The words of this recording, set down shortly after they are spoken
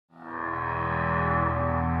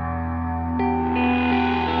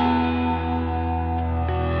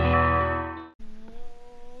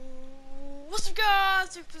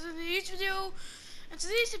back for the new YouTube video, and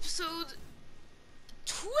today's episode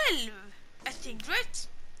 12, I think, right?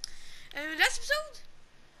 Last episode,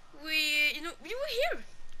 we were here.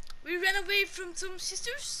 We ran away from some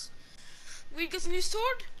sisters. We got a new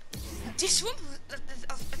sword. This one,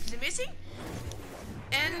 that's amazing.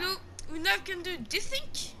 And we now can do this thing.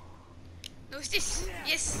 No, it's this.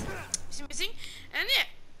 Yes, it's amazing. And yeah,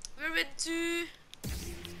 we're ready to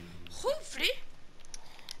hopefully,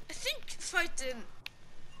 I think, fight the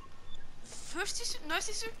first sister, nice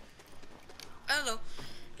sister. I don't know.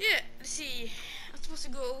 Yeah, let's see. I'm supposed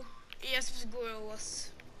to go. Yeah, I'm supposed to go where I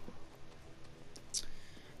was.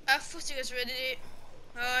 First you guys ready?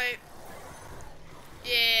 Hi.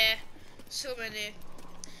 Yeah, so many.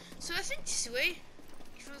 So I think this way,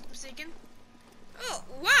 if I'm not mistaken. Oh,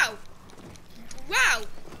 wow! Wow!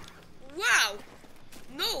 Wow!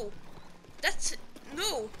 No! That's...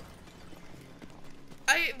 no!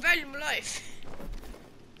 I value my life.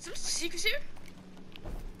 Some secrets here?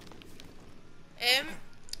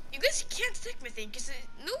 You guys can't attack me, I think. Is it...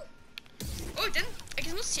 no? Oh, then I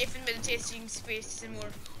guess not safe in meditating space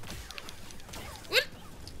anymore. Well,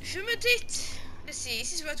 if you meditate, let's see,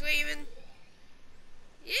 is this the right way even?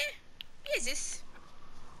 Yeah, yes,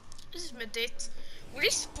 this is meditate. Will they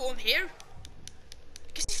spawn here?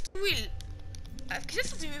 Because if they will, because I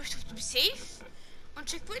thought we were supposed to be safe on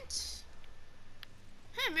checkpoints.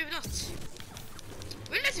 Huh, maybe not.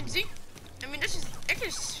 Well, that's interesting. I mean, that's just,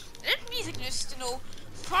 that means I can just,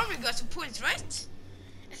 farming got some points, right?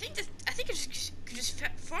 I think I just could just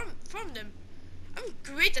farm them. I'm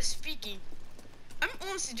great at speaking. I'm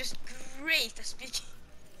honestly just great at speaking.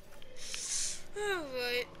 Oh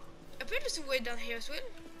boy. Apparently there's a way down here as well.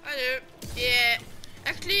 Hi there. Yeah.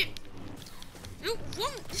 Actually, look,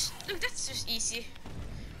 look, that's just easy.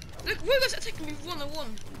 Look, why guys attacking me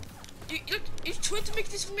one-on-one? Look, you trying to make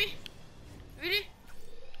this for me? Really?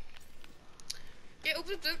 Yeah,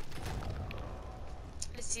 open up them.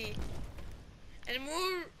 Let's see. Any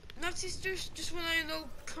more Night Sisters just wanna,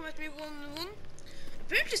 come at me one-on-one?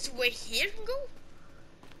 Apparently there's a way here can go.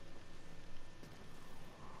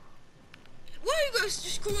 Why are you guys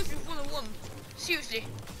just coming at me one-on-one? Seriously.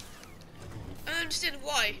 I don't understand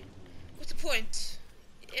why. What's the point?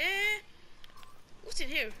 Yeah. What's in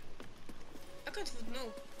here? I can't afford to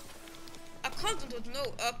know. I can't afford to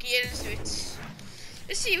know. Okay, yeah, let's do it.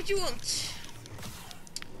 Let's see what you want.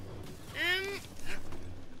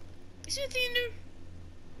 Is there anything in there?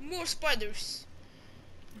 More spiders.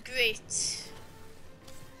 Great.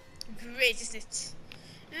 Great, isn't it?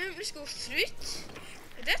 Let's go through it.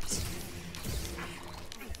 Like that.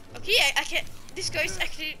 Okay, I can. This guy is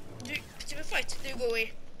actually putting a fight. There you go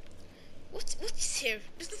away. What is here?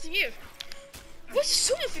 There's nothing here. What's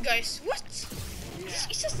so nothing, guys? What? Is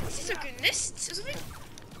this like a nest or something?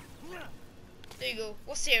 There you go.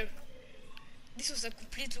 What's here? This was a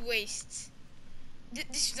complete waste.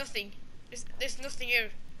 This is nothing. There's nothing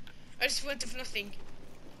here. I just went for nothing.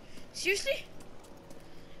 Seriously?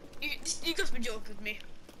 You got to be joking with me.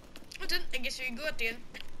 Well then, I guess we can go at the end.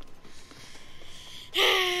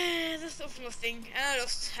 That's not for nothing. And I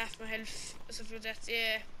lost half my health or something like that.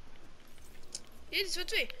 Yeah. Yeah, this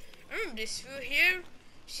was way. I remember this. We were here.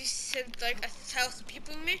 She sent like 1,000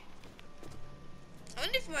 people on me. I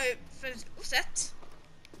wonder if my friends. What's that?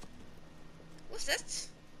 What's that?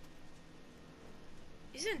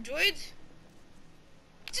 Is it a droid?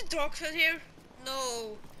 Is it dark side here?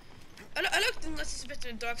 No. I like the Nazis better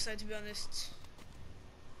than dark side, to be honest.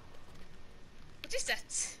 What is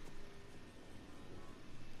that?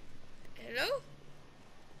 Hello?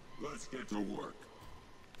 Let's get to work.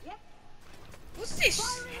 Yep. What's this?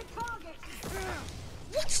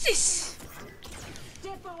 What's this? How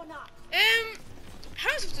am I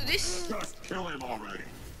supposed to do this? Just kill him already.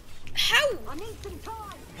 How? I need some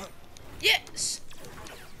time. Yes.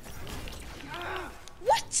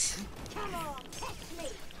 What? Come on, catch me.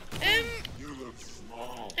 You look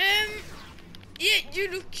small. Yeah, you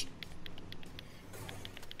look.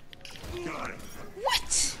 Got it.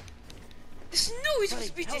 What? There's no way supposed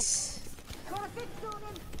to be this. Got a fix on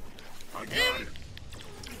him. I got it.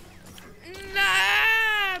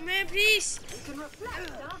 Nah, man, please. You can reflect,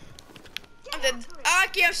 huh? I'm dead.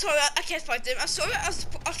 Okay, I'm sorry. I can't fight them. I'm sorry. I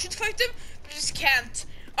should fight them, but I just can't.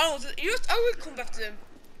 I will come back to them.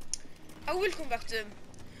 I will come back to them.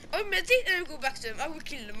 I will meditate and I will go back to them. I will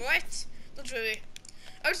kill them, alright? Don't worry.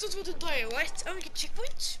 I just don't want to die, alright? I will get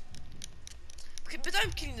checkpoints. Okay, but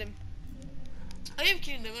I'm killing them. I am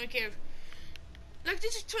killing them, I don't care. Like,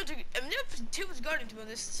 this is trying to. I'm never putting too much guarding, to be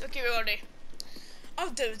honest. Okay, where are they?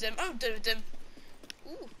 I'm done with them. I'm done with them.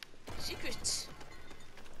 Ooh, secret.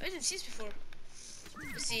 I didn't see this before.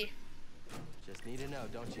 Let's see. Just need to know,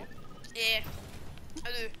 don't you? Yeah, I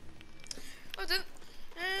do. Oh, then,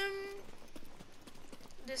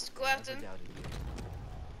 let's go out Never and doubted you.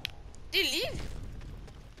 they leave.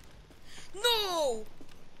 No,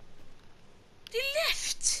 they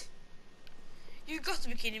left. You got to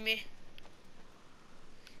be kidding me.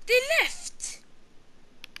 They left.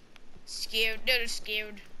 Scared. They're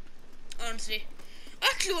scared. Honestly, I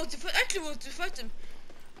actually want to fight them.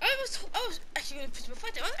 I was actually going to put them a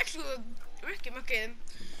fight them. I was actually going to wreck them. Okay then.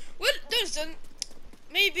 Well, that's done.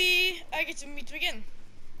 Maybe I get to meet them again.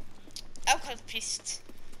 I'm kind of pissed.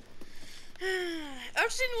 I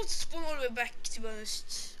actually didn't want to spawn all the way back, to be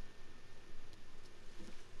honest.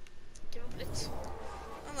 Give up it.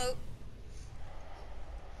 Oh no.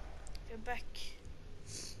 We're back.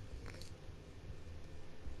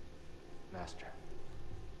 Master.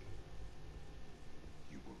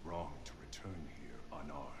 You were wrong to return here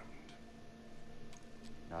unarmed.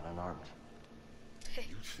 Not unarmed.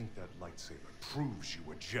 You think that lightsaber proves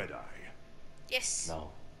you a Jedi? Yes.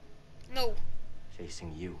 No. No.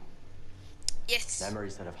 Facing you. Yes.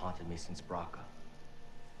 Memories that have haunted me since Braca.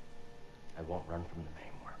 I won't run from them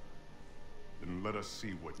anymore. Then let us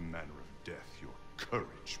see what manner of death your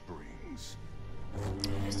courage brings.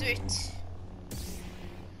 Let's do it.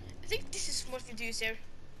 I think this is smart to do, sir.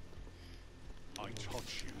 I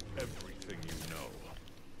taught you everything you know.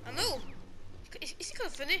 I know. Is he kind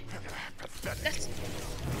of funny? Pathetic. That's.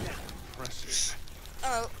 Impressive.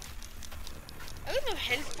 Oh. I don't know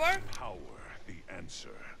health bar. Power, the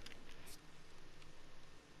answer.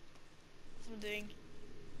 What am I doing?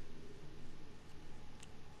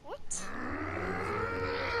 What?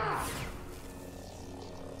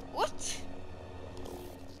 What?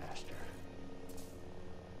 Master.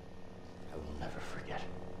 I will never forget.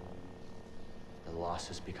 The loss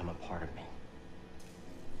has become a part of me.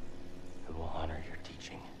 I will honor your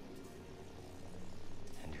teaching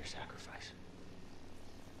and your sacrifice.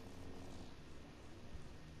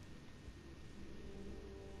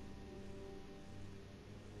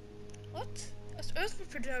 What? I was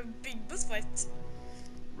prepared to have a big boss fight.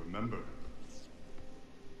 Remember,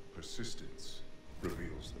 persistence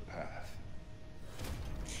reveals the path.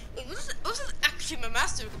 It wasn't actually my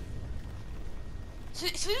master. So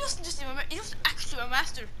he wasn't just my master, he was actually my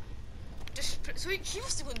master. So he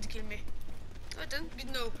was the one to kill me. Oh, then, good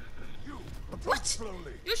to know. You What?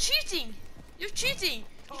 slowly. You're cheating! You're cheating!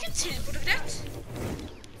 You can teleport like that!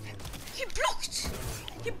 He blocked!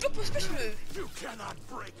 He blocked my special move! You cannot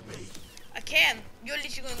break me. I can! You're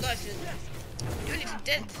literally gonna die soon. You're literally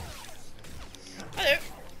dead. Hello!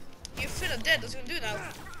 You feel I'm dead, what's you gonna do now?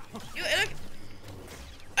 You like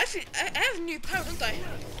I have a new power, don't I?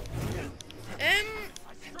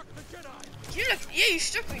 You're like, yeah, you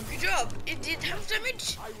struck me, good job. It did half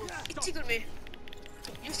damage. It tickled me.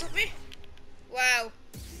 You stop me? Wow.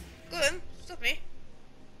 Go on, stop me.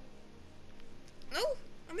 No,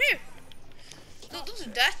 I'm here. No, don't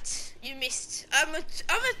do that. You missed. I'm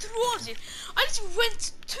towards it. I just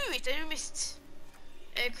went to it and you missed.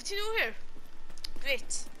 Continue here.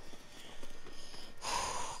 Great.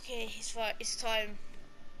 Okay, it's time.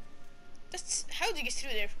 That's how do you get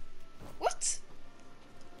through there? What?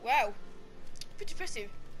 Wow. Pretty impressive.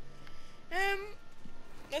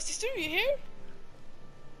 My sister, you here?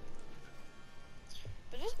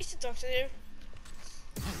 But what is the doctor there?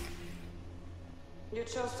 You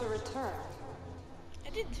chose to return. I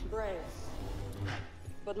did. Brave,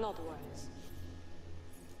 but not wise.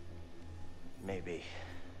 Maybe.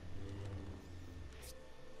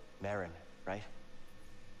 Marin, right?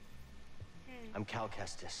 I'm Cal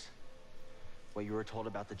Kestis. What you were told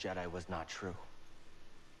about the Jedi was not true.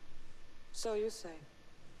 So you say.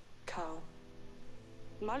 Cal.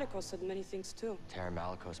 Malikos said many things too. Terran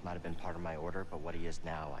Malikos might have been part of my order, but what he is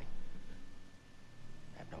now, I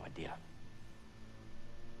have no idea.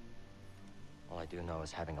 All I do know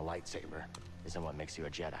is having a lightsaber isn't what makes you a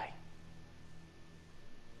Jedi.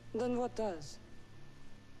 Then what does?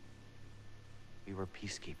 We were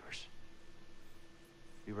peacekeepers.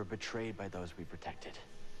 We were betrayed by those we protected.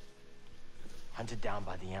 Hunted down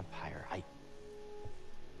by the Empire.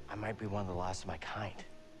 I might be one of the last of my kind.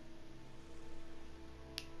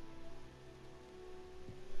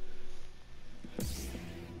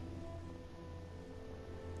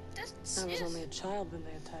 I was only a child when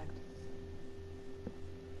they attacked.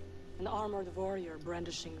 An armored warrior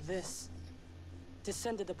brandishing this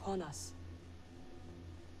descended upon us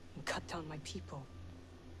and cut down my people,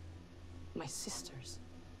 my sisters,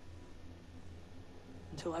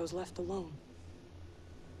 until I was left alone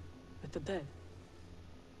with the dead.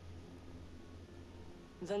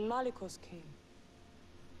 Then Malikos came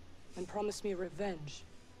and promised me revenge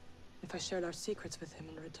if I shared our secrets with him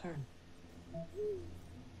in return.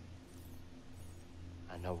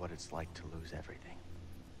 I know what it's like to lose everything.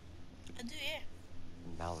 I do, yeah.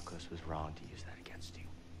 And Malicos was wrong to use that against you.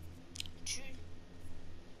 True.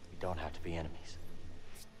 We don't have to be enemies.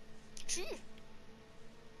 True.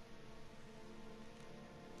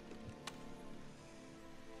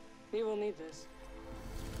 We will need this.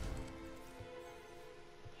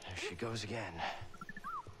 There she goes again.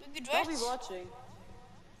 We could I'll write. be watching.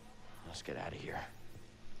 Let's get out of here.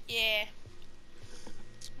 Yeah.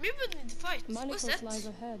 Maybe we need to fight. What's Malicos that? lies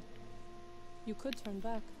ahead. You could turn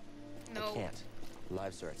back. No. I can't.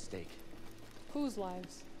 Lives are at stake. Whose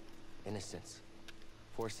lives? Innocents.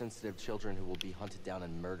 4 sensitive children who will be hunted down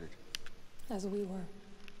and murdered. As we were.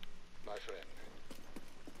 My friend,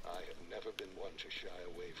 I have never been one to shy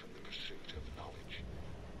away from the pursuit of knowledge.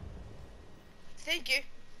 Thank you.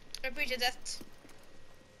 I appreciate that.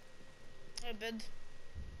 I bet.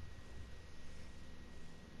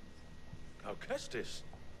 Alcestis,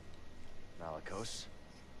 Malicos.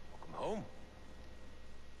 welcome home.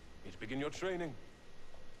 Need to begin your training.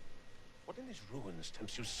 What in these ruins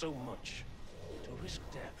tempts you so much to risk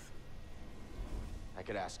death? I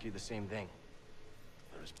could ask you the same thing.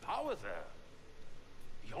 There is power there,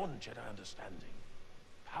 beyond Jedi understanding.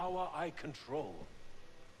 Power I control.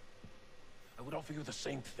 I would offer you the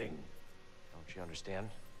same thing. Don't you understand?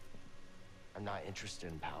 I'm not interested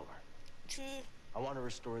in power. True. I want to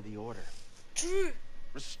restore the Order. True.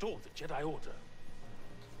 Restore the Jedi Order.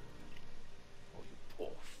 Oh, you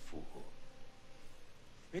poor fool.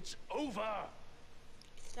 It's over!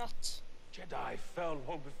 It's not. Jedi fell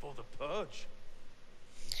long before the Purge.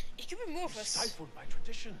 It could be more of us. Stifled by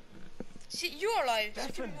tradition. See, you're alive. So it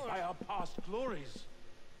could Deafened be more. by our past glories.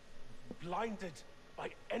 Blinded by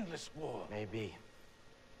endless war. Maybe.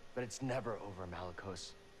 But it's never over,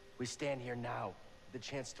 Malicos. We stand here now, with the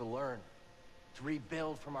chance to learn. To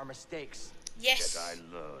rebuild from our mistakes. Yes. Jedi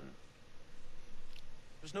learn.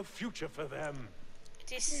 There's no future for them. It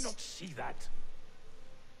Can you is. not see that?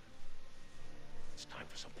 It's time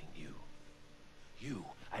for something new. You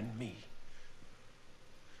and me.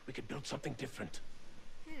 We could build something different.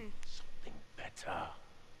 Something better.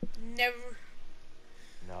 Never.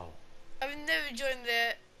 No. I will never join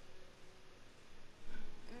the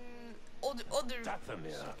other. Dathomir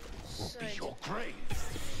will be Side. your grave.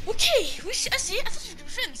 Okay, I see. I thought we could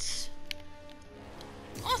be friends.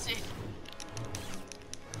 Honestly.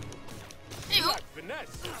 There you go. Right,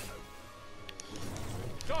 finesse.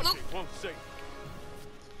 Dodging won't sink.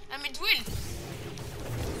 I mean, it will.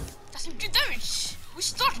 That's some good damage. We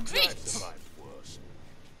started great. I survived worse.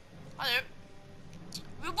 Hello.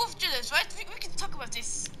 We're both Jedis, right? We can talk about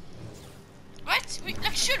this. Right?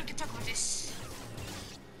 Sure we can talk about this.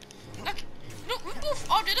 Like, look, we both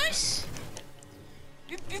are Jedis.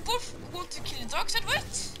 We both want to kill the dark side,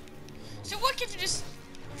 right? So why can't we just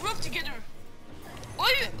work together?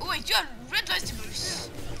 Wait, you have red lightsabers.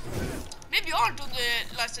 Maybe you aren't on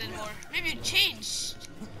the light side anymore. Maybe you changed.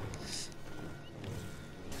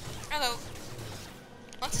 Hello.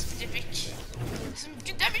 Not specific. Some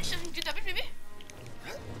good damage, maybe? I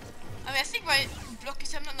mean, I think my block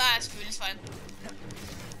is not as full, it's fine. I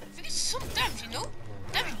think it's some damage, you know?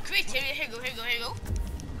 That'd be great. Here you go.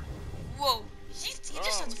 Whoa. He just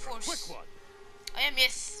has the force. Quick one. I am,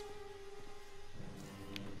 yes.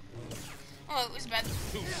 Oh, it was bad. Too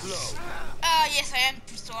slow. Yes, I am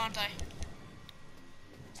pistol, aren't I?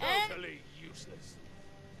 Totally useless.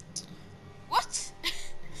 What?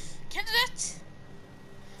 Can't do that.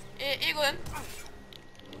 Here you go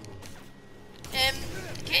then.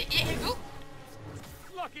 Okay, yeah, here you go.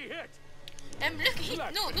 Lucky hit. Lucky hit.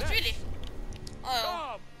 No, not really. Oh.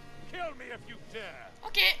 Come, kill me if you dare.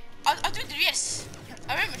 Okay, I'll do the yes.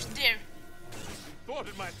 I remember it's there.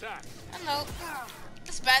 Thwarted my attack. I know.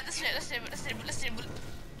 That's bad. That's terrible.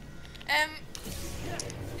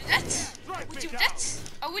 That? Would you do that?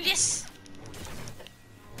 I will, yes.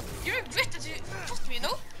 You regret that you fought me,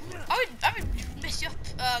 no? I would mess you up.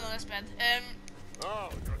 No, that's bad. Oh,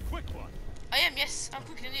 you're a quick one. I am, yes. I'm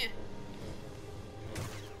quicker than you.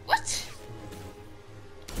 What?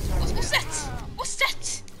 What's that? What's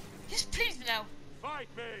that? You just played me now. Fight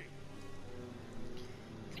me.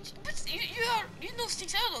 But you know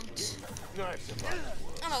things I don't. I survived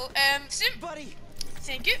worse. Hello, Sim. Buddy!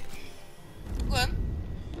 Thank you. Go on.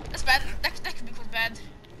 That's bad. That could be quite bad.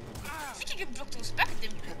 I think you can block those back at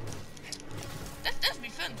him. That would be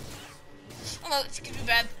fun. Oh no, it could be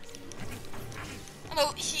bad. Oh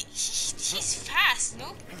no, he's fast,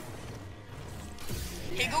 no?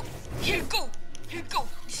 Here you go.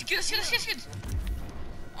 This is good.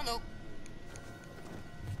 Oh no.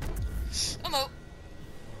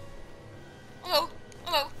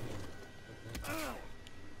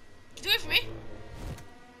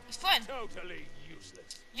 fine. Totally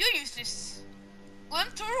useless. You're useless. Go on,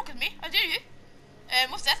 throw a rock at me. I dare you.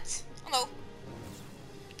 What's that? Oh no.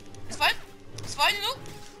 It's fine. It's fine, you know.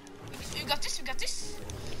 You got this. You got this.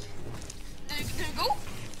 There you go.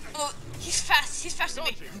 Oh no, he's fast. He's faster than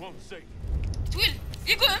me. Dodging won't save. It will.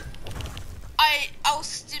 You go on. I was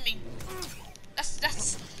stimming.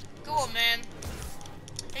 That's. Go on, man.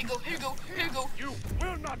 Here you go. Here you go. Here you go. You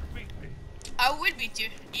will not beat me. I will beat you,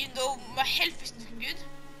 even though my health isn't looking good.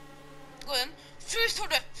 Go on. First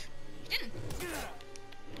hold up. You didn't.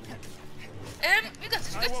 We got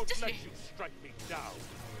this. We I got this. won't let Definitely. you strike me down.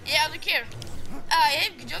 Yeah, I don't care. Yeah,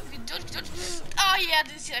 good job, good job, good job. Oh yeah, I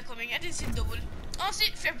didn't see that coming. I didn't see the double. Honestly,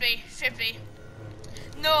 fair play, fair play.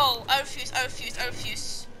 No, I refuse, I refuse, I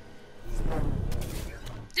refuse.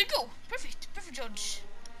 There you go. Perfect, perfect judge.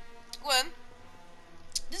 Go on.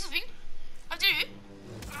 Do something. I dare you.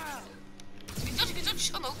 Good judge, good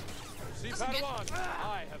judge. Oh no. See, That's good. Padawan,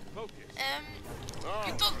 I have focus.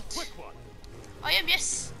 You A don't. quick one. I am,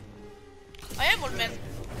 yes. I am old man.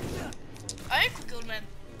 I am quick old man.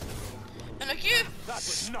 And like you, That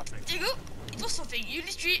was nothing. there you go. It was something. You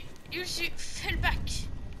literally fell back.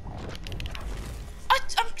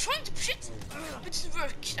 I'm trying to push it, but it doesn't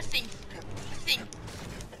work. I think.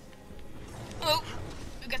 Oh,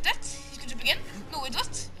 we got that. He's gonna jump again. No, wait,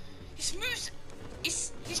 what? His moves.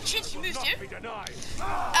 He's changed his moves Not here. be denied.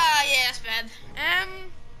 Ah, yeah, that's bad.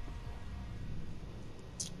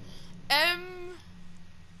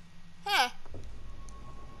 Huh.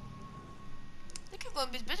 That could go a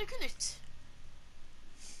bit better, couldn't it?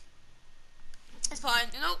 It's fine,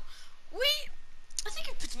 you know. I think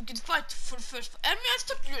he put a good fight for the first. I mean, I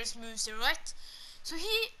stopped Lure's moves here, right? So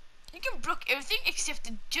he can block everything except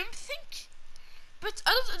the jump thing. But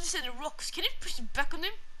I don't understand the rocks. Can you push it back on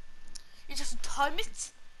him? You just have to time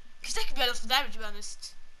it, because that could be a lot of damage, to be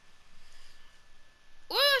honest.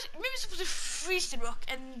 Or maybe you're supposed to freeze the rock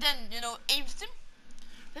and then, you know, aim at him.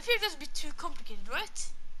 But I feel like that's a bit too complicated, right?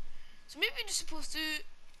 So maybe you're just supposed to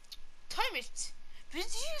time it. But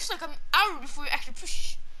it uses like an hour before you actually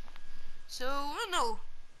push. So, I don't know.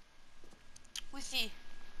 We'll see.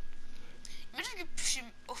 Imagine if you push him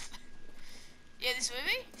off. Yeah, this way,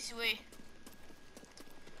 maybe? This way.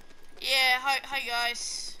 Yeah, hi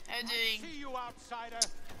guys. How you doing? See you, outsider.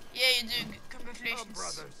 Yeah, you're doing good. Congratulations. Oh,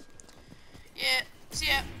 brothers. Yeah, see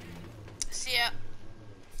ya. See ya.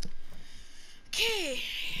 Okay.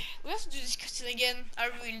 We have to do this cutscene again. I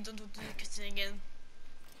really don't want to do the cutscene again.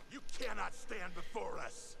 You cannot stand before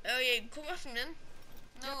us. Oh yeah, come after me then.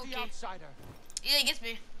 No, Get the okay. outsider. Yeah, he gets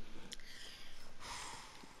me.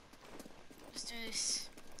 Let's do this.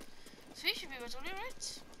 So he should be right only,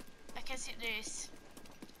 right? I can see there is.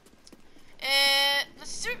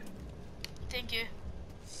 That's true. Thank you.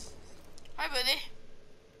 Hi, buddy.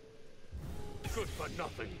 Good for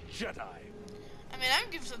nothing, Jedi. I mean, I'm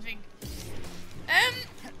good for something.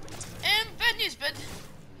 Bad news, bud.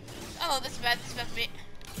 Oh no, that's bad. That's bad for me.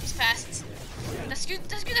 He's fast. That's good.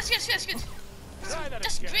 That's good. That's good. That's good. Try that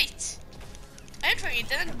That's again. great. I'm trying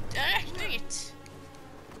it. I'm actually doing it.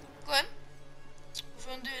 Go on. What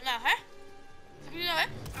should I do now, huh? What should I do now,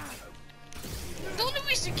 huh? The only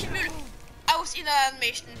reason to kill me, I was in an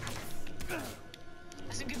animation.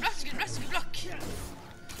 That's a good block. That's a good block. That's a good block.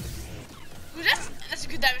 Ooh, that's a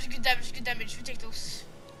good damage. Good damage. Good damage. We take those.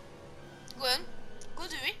 Go on. Go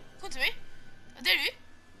to me. Go to me. I dare you.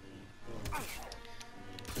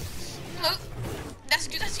 No. That's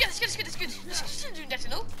good. That's good. That's good. That's good. That's good. Let's keep doing that, you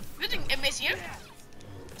know. We're doing amazing here.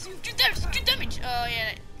 That's good damage. Good damage. Oh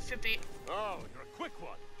yeah. Fair play. Oh, you're a quick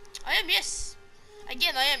one. I am. Yes.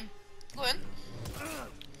 Again, I am. Go on.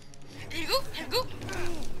 Here you go. Here you go.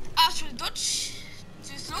 Actual dodge.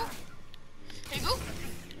 Too slow. Here you go.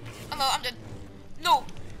 Oh no, I'm dead. No.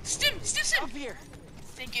 Stim. Up here.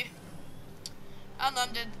 Thank you. Oh no,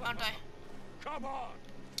 I'm dead, aren't I? Come on.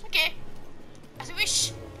 Okay. As you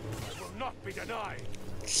wish. I will not be denied.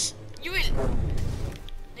 You will.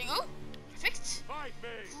 There you go. Perfect. Fight me.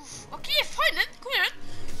 Okay, fine then. Come here then.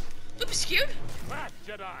 Don't be scared. Back,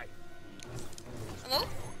 Jedi. Hello?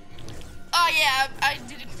 Oh yeah, I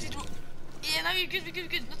did it completely wrong. Yeah, now you're good, we're good, we're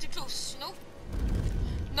good. Not too close, you know?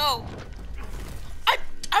 No.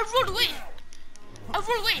 I rolled away. I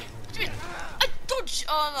rolled away. What do you mean? I dodged.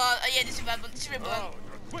 Oh no, yeah, this is a bad one. This is a bad one. Oh,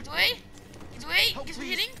 you're a quick Get one. away. Get away. Oh, Get some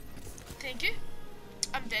please. healing. Thank you.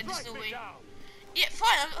 I'm dead, there's Strike no me way. down. Yeah,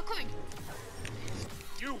 fine, I'm coming.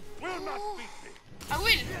 You will not beat me. I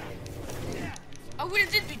will. I will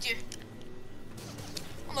indeed beat you.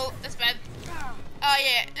 Oh no, that's bad.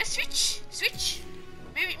 Yeah, let's switch. Switch.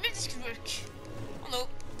 Maybe this could work. Oh no.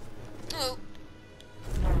 No.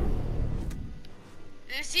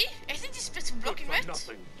 Let's see. I think this is better blocking, Good for right?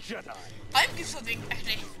 nothing, Jedi. I'm good something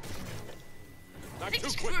actually. I Not think too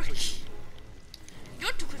this quick could work. for you.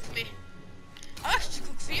 You're too quick for me. I'm actually too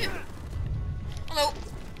quick for you. Oh no.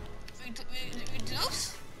 We do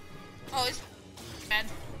those? Oh, it's bad.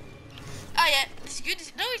 Ah yeah, this is good.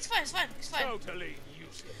 No, it's fine, it's fine, it's fine. Totally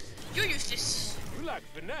useless. You're useless. You lack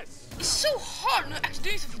finesse. It's so hard not actually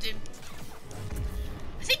doing something to him.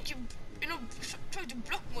 I think you know, trying to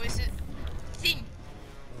block more is a thing.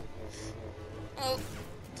 Oh,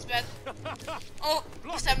 it's bad. Oh,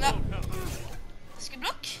 what's that now? It's a good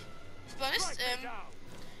block. To be honest,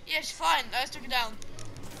 yeah, it's fine. I took it down.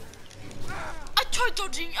 I tried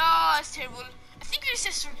dodging. Ah, it's terrible. I think it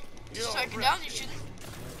says strike it down. You shouldn't.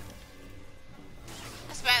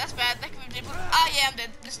 That's bad. That's bad. That could be difficult. Ah, yeah, I'm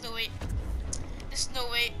dead. There's no way. There's no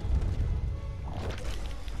way.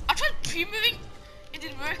 I tried pre-moving. It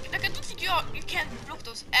didn't work. Like I don't think you can block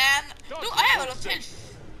those. And no, I have a lot of health.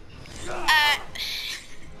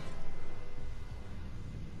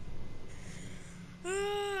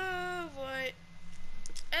 Oh boy.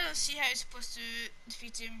 I don't see how you're supposed to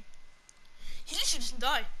defeat him. He literally doesn't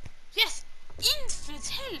die. Yes, infinite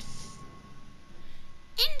health.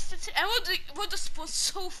 Infinite. I would have spawned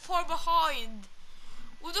so far behind.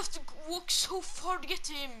 Would have to walk so far to get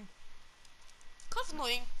to him. Kind of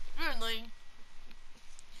annoying. Really annoying.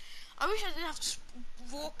 I wish I didn't have to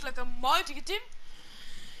walk like a mile to get him.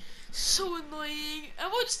 So annoying. I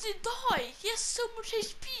would still die. He has so much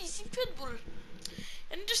HP. It's incredible.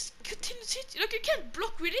 And just continue to hit. Like you can't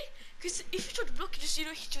block really, because if you try to block, you just hit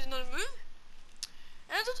you with another move.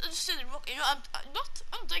 And I don't understand the block. You know, I'm not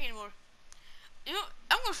dying anymore. You know,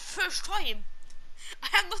 I'm gonna first try him. I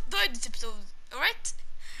have not died this episode. All right?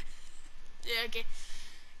 Yeah, okay.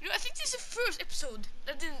 You know, I think this is the first episode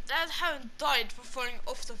that I haven't died from falling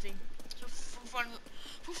off something. So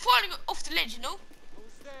from falling off the ledge, you know?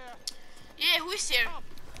 Who's there? Yeah, who is there?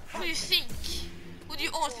 Who do you think? Who do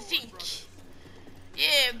you honestly think?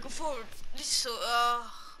 Yeah, go forward. This is so,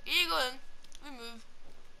 yeah, go on.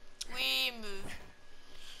 We move.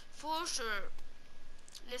 For sure.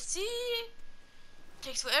 Let's see.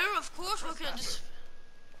 Takes forever, of course. What can I just...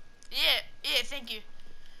 Yeah, thank you.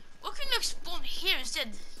 What can I spawn here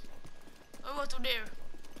instead? Or what over there?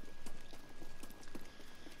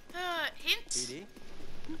 Hint? PD?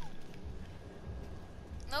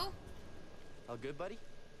 No? All good, buddy?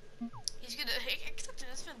 He's good. Exactly,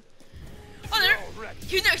 that's fun. Oh, there!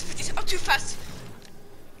 You never expect this. I'm too fast.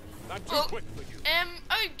 Not too quick for you.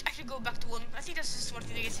 I actually go back to one. I think that's the smart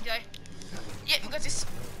thing against the guy. Yeah, we got this.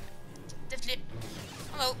 Definitely.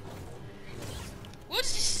 Hello. What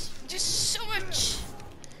is this? There's so much.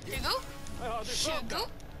 Here you go. Here you go.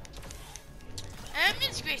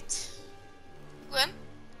 It's great. Go on.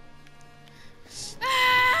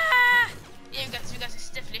 Ah! Yeah, you got this,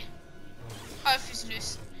 definitely. I refuse to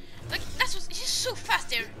lose. Like, that's what, he's so fast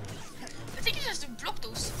there. I think he has to block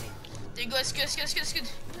those. There you go, that's good.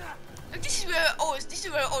 Like, this is where I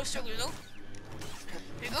always struggle, you know?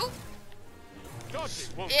 There you go.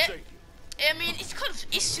 Yeah. I mean, it's kind of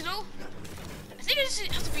easy, you know? I think I just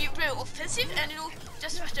have to be very offensive and, you know,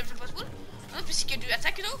 just smash them if possible. Not be scared to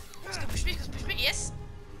attack, you know? It's gonna push me, yes.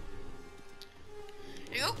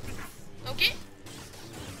 There you go. Okay.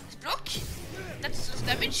 Let's block. That's a lot of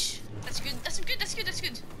damage. That's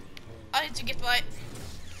good. I need to get my...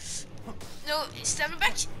 No, stamina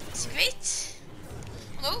back. It's great.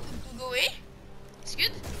 No, go away. It's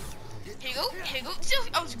good. Here you go. See,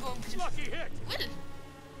 I was going pretty... Lucky hit. Well.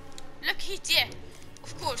 Lucky hit, yeah.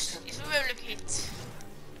 Of course, it's a very lucky hit.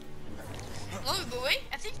 No, go away.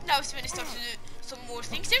 I think now is when they start to do some more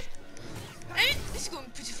things here. I mean, this is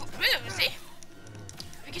going pretty well, I would say.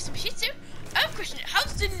 We get some hits here. I have a question. How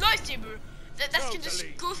does the lightsaber that can just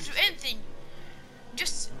go through anything?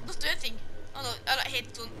 Just not do anything. Oh no, I hate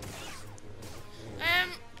it one.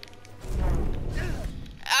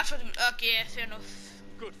 I tried to... Okay, yeah, fair enough.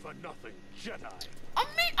 Good for nothing, Jedi. I'm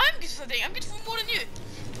good for something. I'm good for more than you.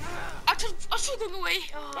 I tried going away.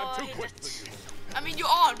 Oh, I'm I too hate quick that. for you. I mean, you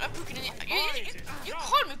are. I'm quicker than you. You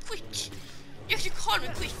call me quick. You actually call me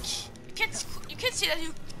quick. You can't say that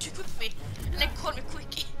you're too quick for me and then call me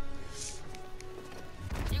quick.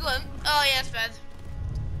 You go on. Oh yeah, that's bad.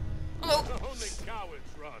 Hello. Only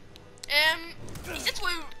cowards run.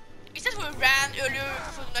 Is that where we ran earlier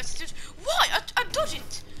from the United? Why? I dodged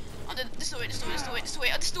it. Oh, this way.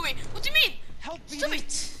 What do you mean? Help me! Stop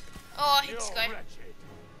it. Oh, I hate this guy.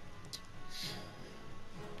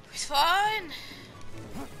 He's fine.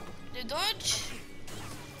 The dodge.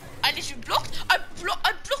 I literally blocked. I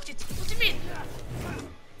blocked it. What do you mean?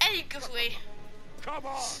 And he goes away. Come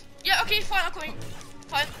on. Yeah. Okay. Fine. I'm coming.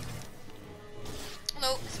 Fine.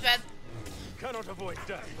 No, it's bad. Cannot avoid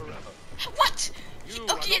death forever. What? You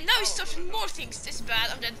Okay, are not now he starts with powerful more things. This is bad.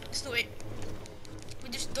 I'm dead. There's no way. We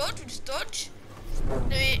just dodge. Then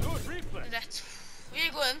we Good reflex. do that. We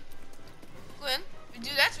go in. Go in. We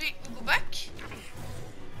do that. We go back.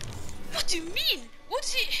 What do you mean? What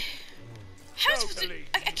is he? How is he supposed to? Totally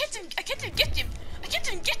I can't even get him. I can't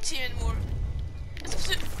even get him anymore. I'm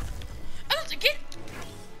supposed to. I don't get.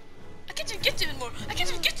 I can't even get him anymore. I can't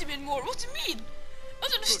even get him anymore. What do you mean? I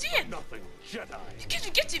don't Good for understand. nothing, Jedi. You can't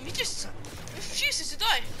even get him. He just refuses to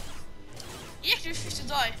die. He actually refuses to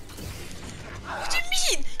die. What do you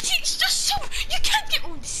mean? He's just so. You can't get.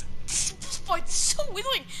 Oh, this fight is so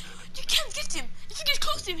annoying. You can't get him. If you get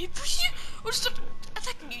close to him, he pushes you or stop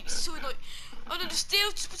attacking you. It's so annoying. I don't understand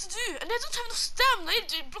what you're supposed to do. And I don't have enough stamina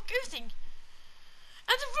to block everything.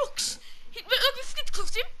 And the rocks. If you get close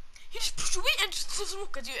to him, he just pushes away and just throws a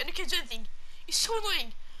rock at you and you can't do anything. It's so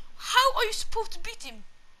annoying. How are you supposed to beat him?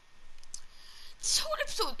 This whole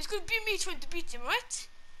episode is going to be me trying to beat him, right?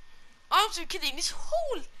 I'm not kidding. This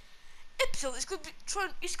whole episode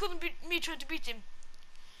is going to be me trying to beat him.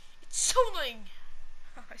 It's so annoying.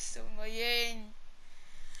 It's so annoying.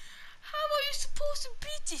 How are you supposed to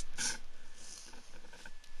beat it?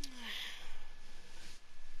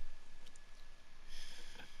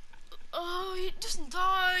 Oh, he doesn't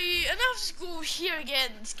die. And I have to go here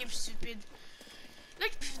again. This game's stupid.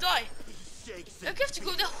 Like, if you die, like, you have to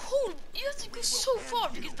go the whole. You have to go so far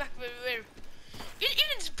to get back where we were. Even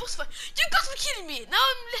in this boss fight. You got to be kidding me. Now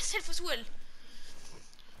I'm less health as well.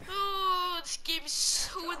 Oh, this game is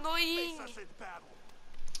so annoying.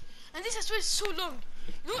 And this has been so long.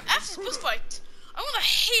 You know, after this boss fight, I'm gonna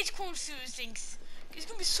hate going through things. It's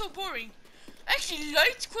gonna be so boring. I actually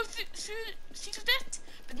liked going through things like that,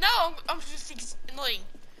 but now I'm just think it's annoying.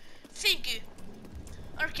 Thank you.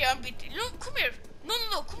 Okay, I'm beating. No, come here.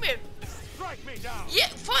 No, come here. Strike me down. Yeah,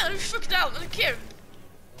 fine, I'll struck down. I don't care.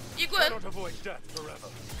 You go ahead. Cannot avoid death forever.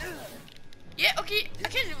 Yeah, okay, I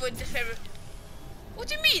can't avoid death forever. What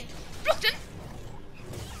do you mean? Block then.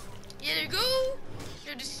 Yeah, there you go.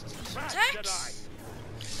 There just attacks.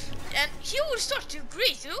 And he always starts to do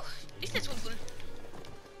great, you know? Isn't that wonderful?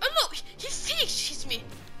 Oh no, he faked hit me.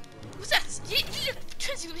 What's that? He like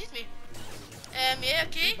 20 seconds hit me. Yeah,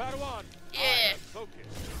 okay. Padawan, Yeah. focus.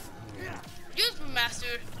 Use my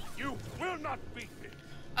master. You will not beat me.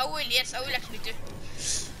 I will, yes, I will actually do.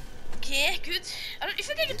 Okay, good. I don't, if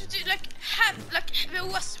I can get to do, like, there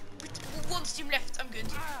was with one team left, I'm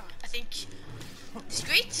good. I think. This is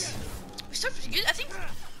great. We start pretty good, I think.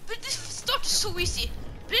 But this start is so easy.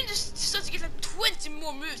 But then just start to get like 20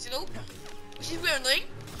 more moves, you know? Which is very annoying.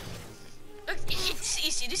 Like, this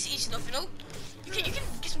is easy enough, you know? You can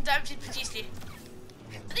get some damage in pretty easily.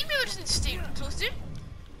 I think maybe I just need to stay close to him.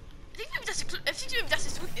 I think maybe that's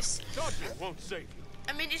his weakness. Dodging won't save you.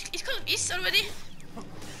 I mean, it's kind of is already.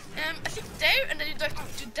 I think there, and then you like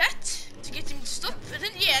do that to get him to stop. And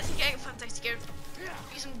then, yeah, I think I can fantastic here.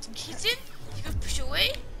 Get some hits in, you can push away,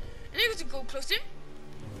 and then you got to go close to him.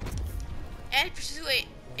 And he pushes away.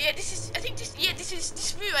 Yeah, this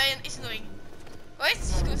move is annoying. Right,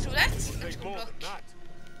 let's go through that. I'm just gonna block.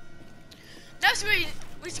 That's where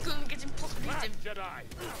he's gonna get impossible to hit him. Jedi.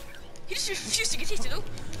 He just refused to get hit, you know?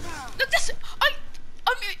 Look, that's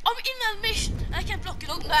I'm in animation and I can't block, you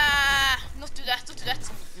know? Nah, not do that.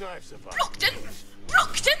 Block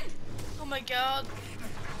then! Oh my god.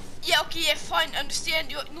 Yeah, okay, yeah, fine, I understand.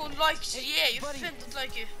 No one likes you. Yeah, your friend don't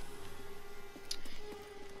like you.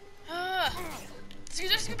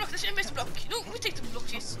 That's a good block. That's an amazing block. No, we take the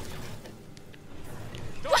block, yes.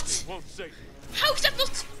 What? Won't save you. How is that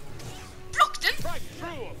not blocked then? Right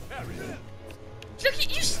through a parry. Look,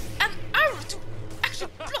 he used an arrow to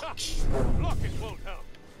actually block. Blocking won't help.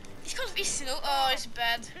 It's kind of easy, you know? Oh, it's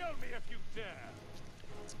bad. Kill me if you dare.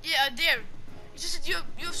 Yeah, I dare. It's just that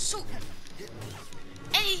you're so.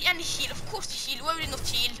 Any heal, of course you heal. Why would you not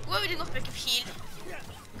heal? Why would you not make him heal?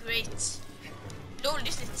 Great. Lol,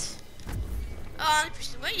 isn't it? Ah, I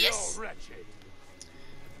pushed away, yes. You're wretched.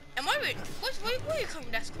 Am I weird? Why are you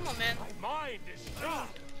coming at? Come on, man. My mind is strong.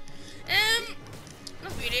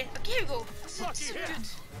 Not really. Okay, here we go. This is good.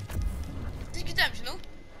 This is good damage, you know?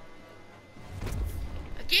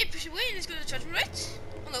 Okay, push away and it's going to charge me, right?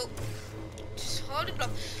 Oh no. Just hold the block.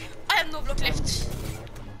 I have no block left.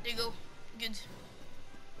 There you go. Good.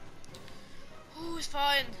 Oh, it's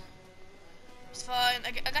fine. It's fine.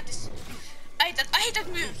 I got this. I hate that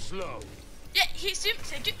move. Slow. Yeah, here's him.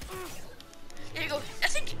 Thank you. There you go. I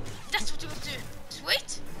think that's what you got to do. Just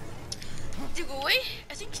wait. You go away.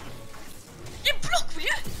 I think. Yeah, block, will you?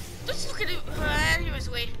 Don't look at it. He was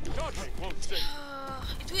away. Dodging won't save.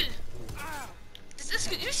 It will. That's that's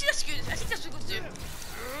good. You see, that's good. I think that's what we're going to do.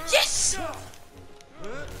 Yes!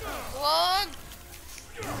 One.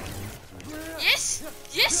 Yes!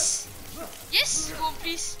 Yes! Yes! Go on,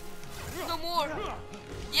 please. No more.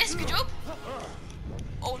 Yes, good job.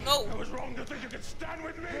 Oh no. I was wrong to think you could stand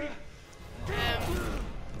with me.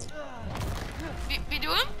 We do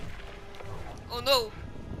him? Oh no.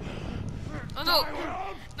 Oh no.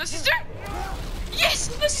 No, sister? Yes!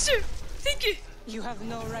 No, sister! Thank you! You have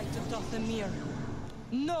no right to Dothamir.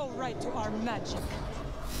 No right to our magic.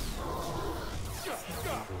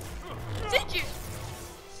 Thank you!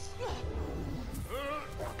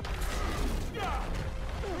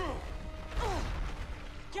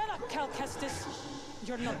 Get up, Cal Kestis.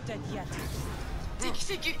 You're not dead yet.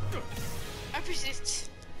 Thank you. I appreciate it.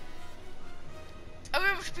 I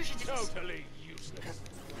very much appreciate it. Totally useless.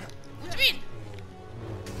 What do you mean?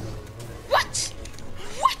 What?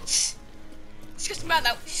 What? This guy's mad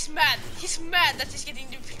now. He's mad. He's mad that he's getting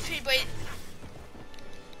betrayed by...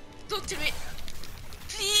 Don't tell me.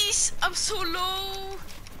 Please, I'm so low.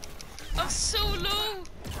 I'm so low.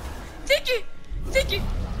 Thank you. Thank you.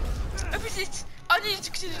 I appreciate it. I need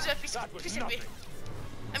to continue that, please. Please help me.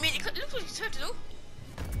 I mean, it looks like it's hard to do.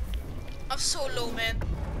 I'm so low, man.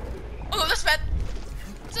 Oh no, that's bad.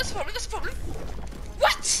 That's a problem, that's a problem.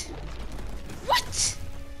 What? What?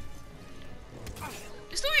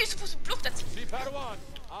 There's no way you're supposed to block that. See, Padawan,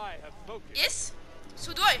 I have focus. Yes?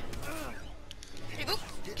 So do I. Here you go.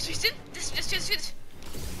 Switch in. That's good.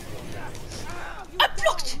 I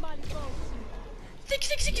blocked! Thank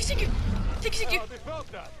you. They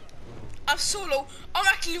felt that. I'm so low. I'm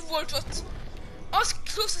actually one shot. I was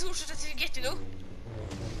close as one shot as you get, you know?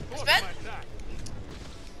 That's bad.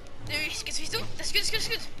 There we get switched on. That's good.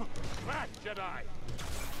 Wars Jedi.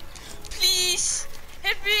 Please!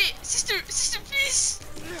 Help me! Sister, please!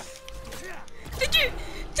 Thank you!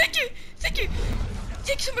 Thank you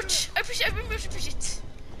so much! I very much appreciate it.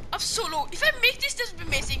 I'm so low. If I make this, that would be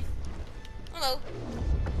amazing. Oh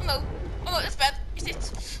no, that's bad. Is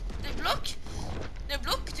it? The block? You're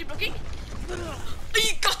blocking? Oh,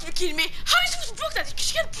 you got to be kidding me! How are you supposed to block that? You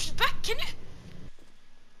can't push it back, can you?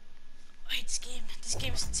 I hate this game. This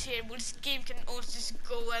game is terrible. This game can also just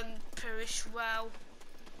go and perish. Wow.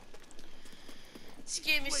 This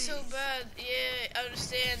game is so bad. Yeah, I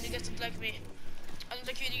understand. You guys don't like me. I don't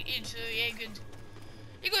like you either, so yeah, good.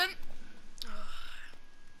 You go then.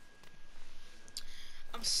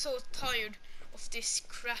 I'm so tired of this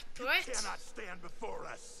crap, right? You cannot stand before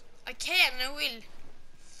us. I can and I will.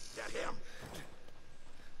 Get him.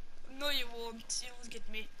 No, you won't. You won't get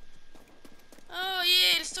me. Oh,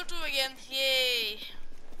 yeah, let's start over again. Yay.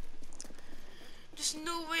 There's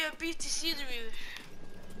no way I beat this either of you.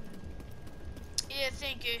 Yeah,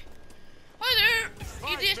 thank you. Hi there,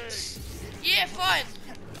 idiot. Yeah, fine.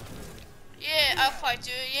 Yeah, I'll fight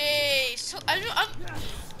you. Yay. So,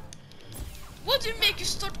 what do you make you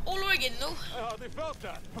start all over again, no? They felt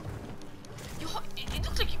that. It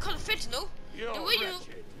looks like you kind of failed, you know? You're The way you...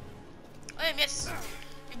 wretched. Oh, yes.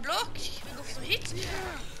 We block, we go for some hit.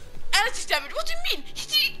 And it's damage. What do you mean?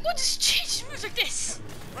 What is changed moves like this?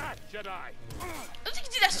 Wars Jedi. I don't think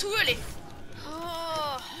he did that so early.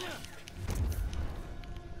 Oh.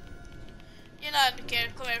 Yeah, no, I don't care.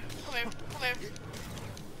 Come here.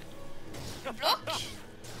 Block?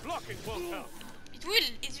 Blocking won't help. It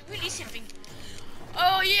will ease helping.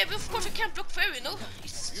 Oh yeah, but of course I can't block forever, no?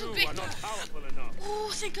 It's so You big. are not powerful enough. Oh,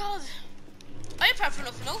 thank God. I am powerful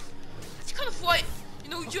enough, you know? That's kind of why, you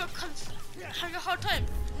know, you're kind of having a hard time.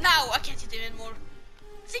 Now I can't hit him anymore.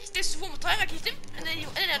 I think there's one more time I can hit him, and then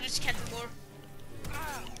I just can't anymore.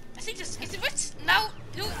 I think that's, is it right? Now,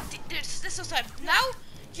 no, there's no time. Now,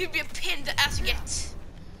 you'll be a pain in the ass to get.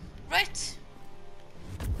 Right?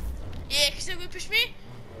 Yeah, because they're going to push me.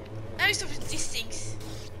 Now you stop with these things.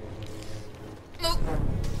 No.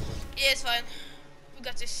 Yeah, it's fine. We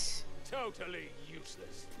got this. Totally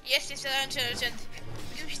useless. Yes, I understand.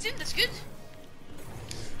 We can hit him, that's good.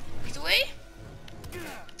 Hit away.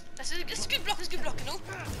 That's a good block, you know?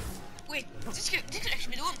 Wait, this could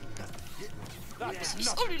actually be the one. He's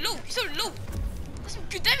already low, That's some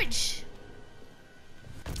good damage.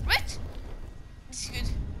 Right? This is good.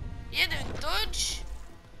 Yeah, then we dodge.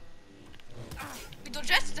 We dodge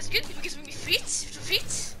that, that's good. We get some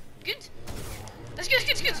feet. Good. That's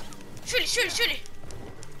good. Surely.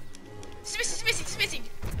 It's missing.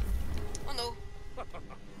 Oh no.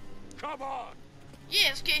 Come on.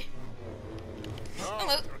 Yeah, it's okay. Oh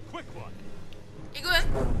no. You're a quick one. You go in.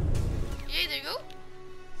 Yeah, there you go.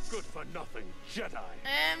 Good for nothing, Jedi.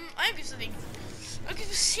 I'm good something. I'm good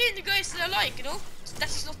for seeing the guys that I like, you know?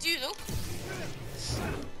 That's not you, no?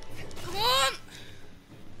 Come on!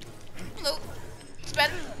 No.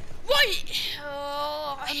 bad. Why?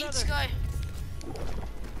 Oh, I hate this guy.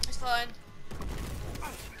 It's fine.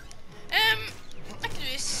 I can do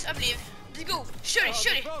this, I believe. Let's go. Shoot it,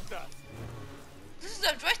 shoot it. This is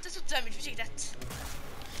damage, right? That's not damage. We take that.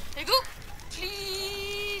 There you go.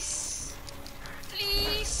 Please.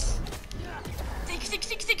 Please. Thank you.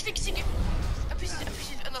 I appreciate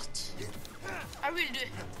it a lot. I really do.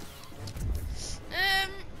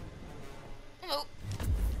 Hello.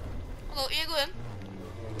 Hello, here you go in.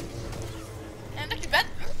 Not too bad.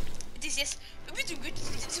 It is, yes. A bit too good.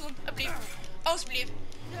 This one, I believe. I also believe.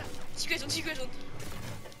 Secret one.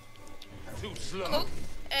 Too slow. Hello.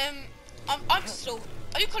 I'm slow.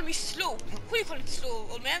 Are you calling me slow? Who are you calling slow,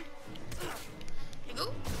 old man? Here you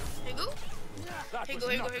go. Here you go.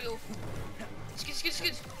 Here you go.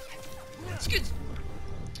 It's good.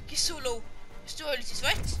 He's so low. It's too early, this,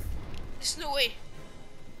 right? There's no way.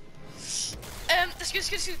 That's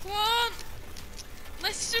good. Come on.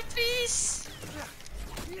 Nice sister, please.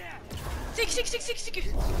 Thank you.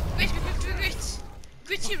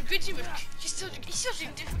 Great teamwork. He's starting to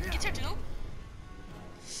get hurt, you know?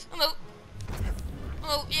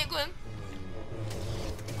 Hello, yeah, go in.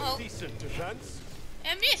 Hello. Decent defense.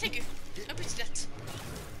 Yeah, thank you. I appreciate that.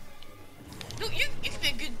 No, you could be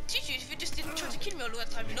a good teacher if you just didn't try to kill me all the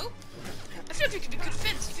time, you know? I feel like we could be good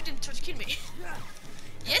friends if you didn't try to kill me.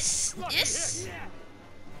 Yes.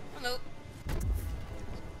 Hello.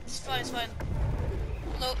 It's fine.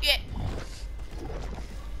 Hello, yeah.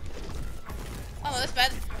 Oh, that's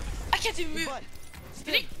bad. I can't even move.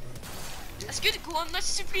 Really? That's good. Go on,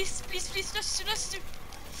 nice to please. Nice to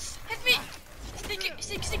help me. Thank you. Okay,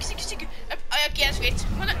 that's great.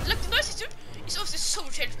 Look, the nice to is also so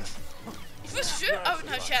much help. If it was sure, I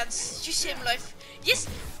wouldn't have a chance. You saved my life. Yes.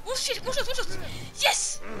 One shot.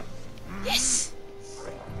 Yes.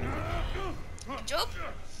 Good job.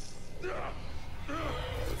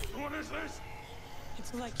 What is this?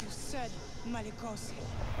 It's like you said, Malikos.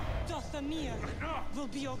 Dothamir will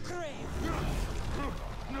be your grave.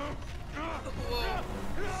 Whoa.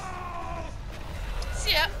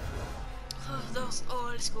 See ya.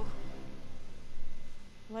 Let's go.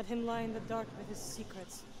 Let him lie in the dark with his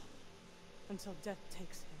secrets until death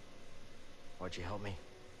takes him. Why'd you help me?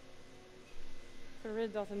 To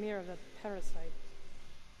rid Dothamir of that parasite.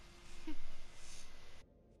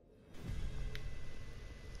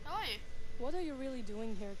 How are you? What are you really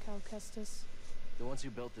doing here, Cal Kestis? The ones who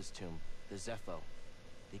built this tomb, the Zepho,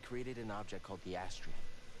 they created an object called the Astrium.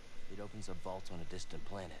 It opens a vault on a distant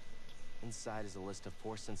planet. Inside is a list of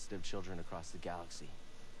Force-sensitive children across the galaxy.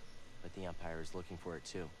 But the Empire is looking for it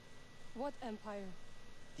too. What Empire?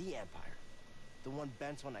 The Empire. The one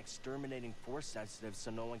bent on exterminating Force-sensitives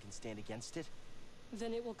so no one can stand against it?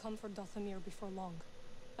 Then it will come for Dothamir before long,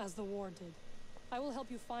 as the war did. I will help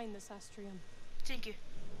you find this Astrium. Thank you.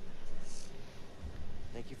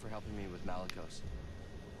 Thank you for helping me with Malikos.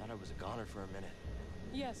 Thought I was a goner for a minute.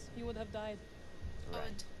 Yes, you would have died.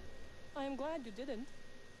 Right. I am glad you didn't.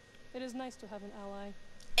 It is nice to have an ally.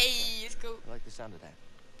 Hey, let's go. I like the sound of that.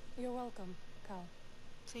 You're welcome, Cal.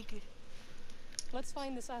 Thank you. Let's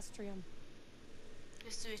find this Astrium.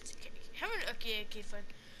 Let's do it. Okay, fine.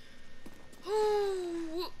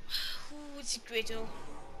 Ooh, it's great, you know.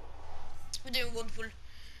 We're doing wonderful.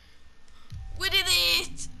 We did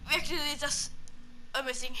it! We actually did it. That's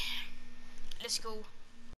amazing. Let's go.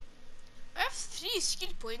 I have 3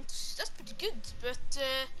 skill points. That's pretty good, but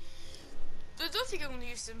I don't think I'm gonna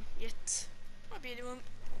use them yet. Might be anyone.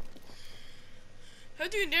 How are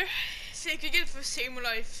you doing there? Thank you again for saving my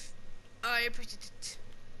life. I appreciate it.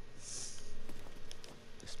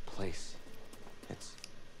 This place, it's...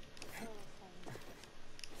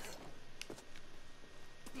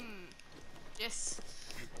 Yes.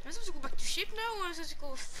 Am I supposed to go back to ship now, or am I supposed to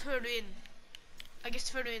go further in? I guess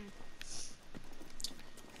further in.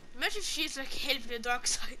 Imagine if she's like helping the dark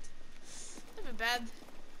side. That'd be bad.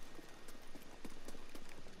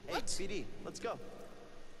 Hey, What? BD, let's go.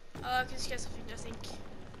 I can just get something, I think.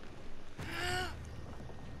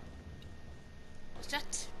 What's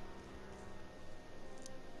that?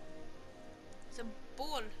 It's a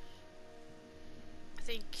ball. I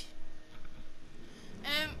think.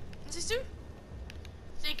 Sister?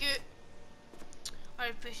 Thank you. I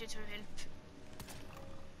appreciate your help.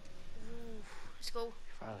 Ooh, let's go. You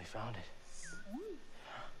finally found it.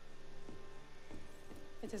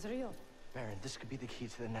 It is real. Baron, this could be the key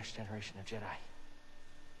to the next generation of Jedi.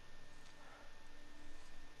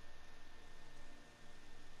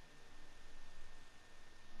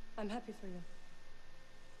 I'm happy for you.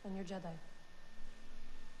 And your Jedi.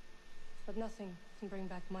 But nothing can bring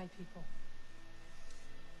back my people.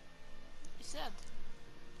 You said.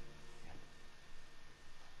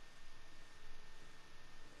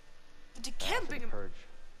 But you can't After bring the him. purge,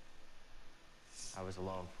 I was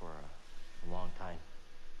alone for a long time.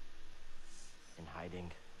 In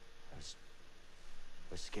hiding, I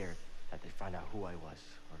was scared that they'd find out who I was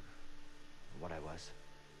or what I was.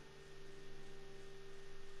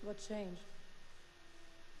 What changed?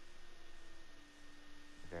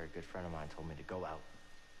 A very good friend of mine told me to go out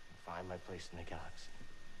and find my place in the galaxy.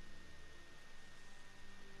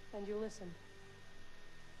 And you listened.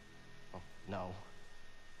 Well, no.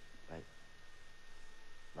 But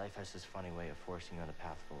life has this funny way of forcing you on a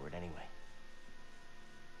path forward anyway.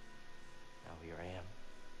 Now here I am.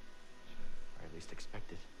 Or at least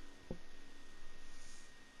expected.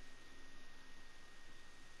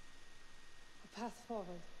 A path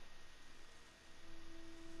forward.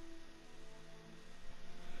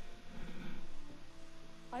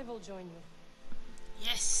 I will join you.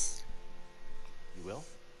 Yes. You will?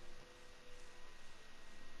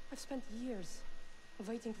 I've spent years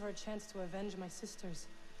waiting for a chance to avenge my sisters.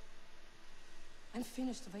 I'm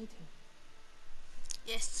finished waiting.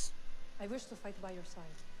 Yes. I wish to fight by your side.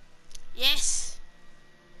 Yes.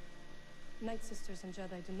 Night Sisters and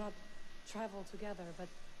Jedi do not travel together, but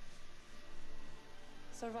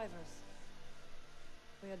survivors.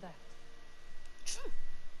 We adapt. True.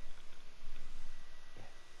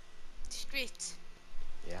 It's great.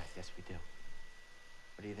 Yeah, yes we do.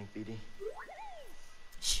 What do you think, BD?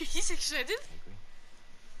 He's excited. I agree.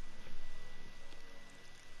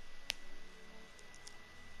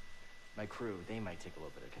 My crew, they might take a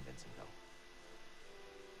little bit of convincing, though.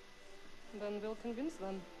 Then we'll convince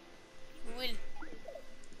them. We will.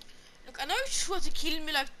 Look, I know you tried to kill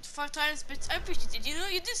me like 5 times, but I appreciate it. You know,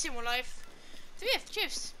 you did save my life. So yeah,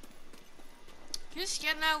 cheers. Can you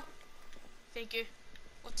scan now? Thank you.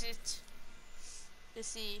 What is it? Let's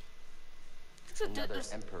see. Another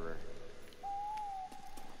emperor.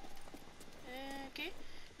 Okay,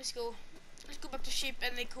 let's go. Let's go back to ship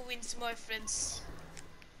and then convince my friends.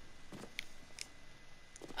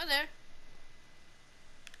 Hi there.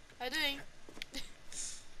 How you doing?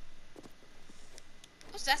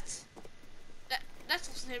 What's that? That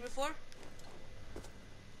wasn't here before.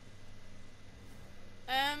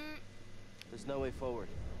 There's no way forward.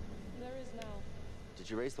 There is now. Did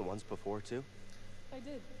you raise the ones before, too? I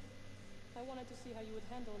did. I wanted to see how you would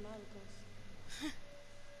handle Malicos.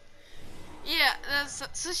 Yeah,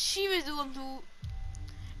 so she was the one who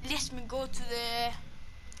let me go to the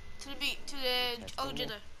old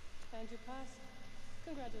Jedi. And you passed.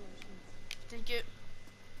 Congratulations. Thank you.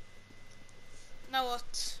 Now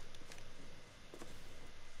what?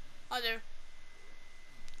 Oh, there.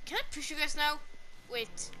 Can I push you guys now?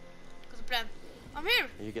 Wait. Got a plan. I'm here.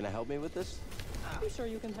 Are you gonna help me with this? I'm sure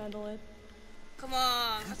you can handle it. Come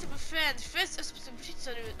on. That's my friend. Friends are supposed to push each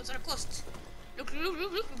other at our cost. Look. We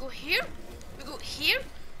go here. We go here.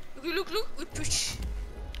 Look. We push.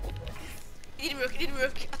 It didn't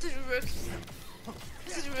work. I thought it would work.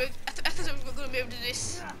 I thought I was gonna be able to do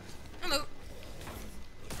this. Hello.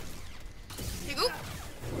 Here you go.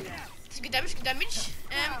 It's good damage.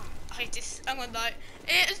 I hate this. I'm gonna die.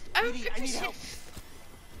 I need help.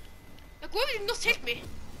 Like, why would you not take me?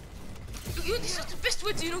 Look, this is the best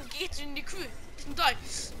way to, get in the crew. Don't die.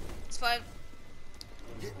 It's fine.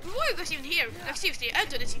 But why are you guys even here? Like, seriously, I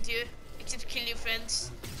haven't done anything to you. Except kill your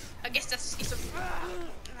friends. I guess that's it's a...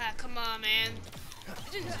 come on, man.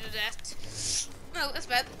 You didn't do that. No, that's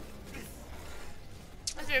bad.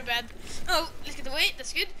 That's very bad. Oh, let's get away.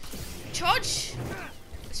 That's good. Charge.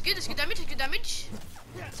 That's good damage.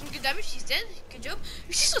 Some good damage. He's dead. Good job.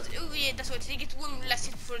 You see what? Oh yeah, that's what. They get one last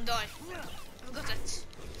hit before they die. I forgot that.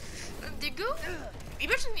 And there you go.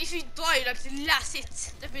 Imagine if you die like the last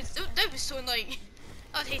hit. That'd be so annoying.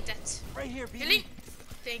 I'd hate that. Right here, BD. Healing.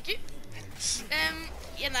 Thank you.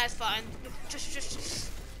 Yeah, no, it's fine. Just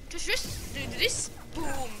do this.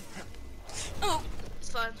 Boom. Oh, it's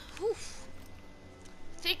fine. Whew.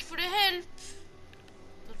 Thank you for the help.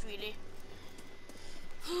 Not really.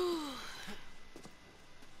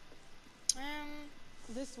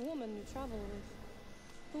 This woman you travel with,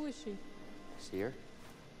 who is she? Seer?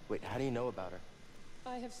 Wait, how do you know about her?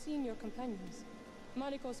 I have seen your companions.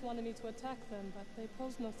 Malicos wanted me to attack them, but they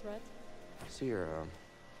pose no threat. Seer,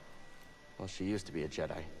 well, she used to be a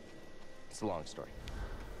Jedi. It's a long story. I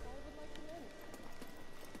would like to know.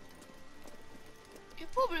 You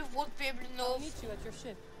probably won't be able to know. I'll meet you at your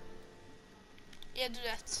ship. Yeah, do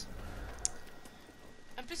that.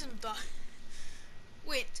 And please don't die.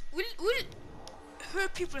 Wait, will her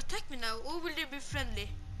people attack me now, or will they be friendly?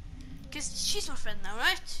 Because she's my friend now,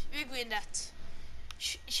 right? We agree on that.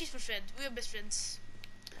 She's my friend. We are best friends.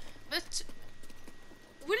 But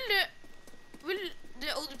will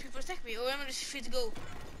the older people attack me, or am I just free to go?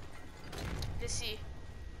 Let's see.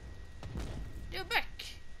 They're back.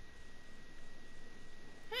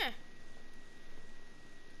 Huh.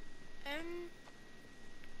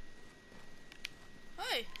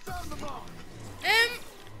 Hi.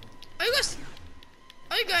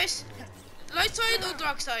 Are you guys light side or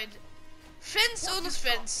dark side? Friends or not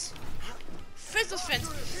friends? Friends or friends?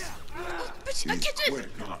 Oh, bitch, I can't do it.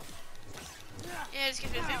 Yeah, let's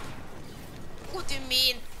get rid of him. What do you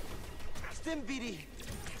mean? Stim BD.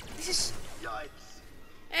 This is... hi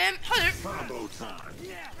there.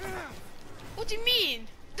 What do you mean?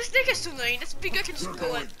 This guy's so annoying. That's big guy can just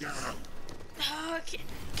go on. Okay.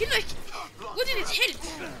 Can like... What did it help?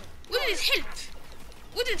 What did it help?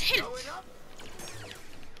 What did it help?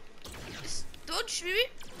 Just dodge, maybe?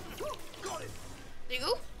 There you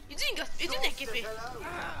go. You didn't get me. Oh,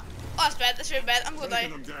 that's bad. That's very bad. I'm gonna die.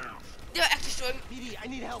 They are actually strong. BD, I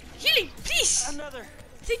need help. Healing, please. Another.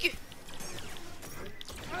 Thank you.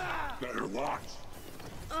 Better watch.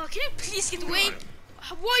 Oh, can you please get away?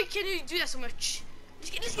 Why can you do that so much?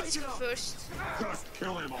 Let's get this one first. Just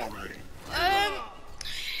kill him already.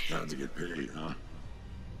 Time to get paid, huh?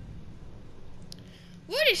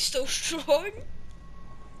 What is so strong?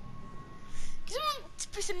 Can someone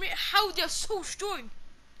please tell me how they are so strong?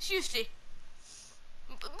 Seriously.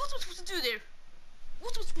 What am I supposed to do there?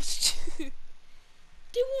 What am I supposed to do?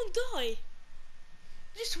 They won't die.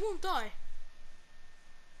 They just won't die.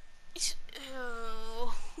 It's...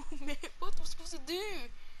 Oh, man, what am I supposed to do?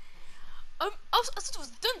 I thought it was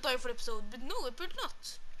done time for the episode, but no, apparently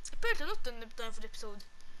not. Apparently not done time for the episode.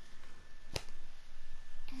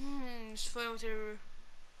 It's fine with her.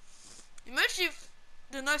 Imagine if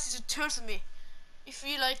the night sister turns on me. If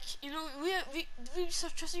we like, you know, we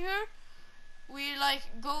start trusting her. We like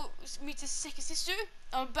go meet the second sister.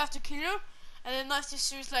 I'm about to kill her, and the night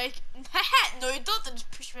sister is like, haha, no you don't, and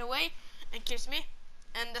just push me away and kills me,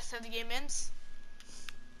 and that's how the game ends.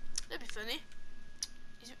 That'd be funny.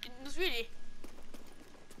 Not really.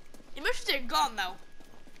 Imagine if they're gone now.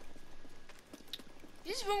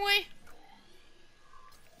 This is the wrong way.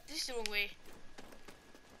 This is the wrong way.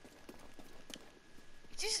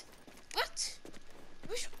 This... What?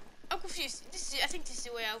 I'm confused. I think this is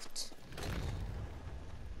the way out.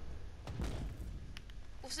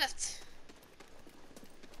 What's that?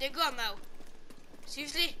 They're gone now.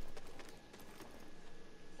 Seriously?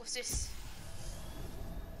 What's this?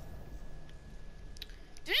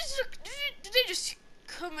 Do they just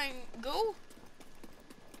come and go?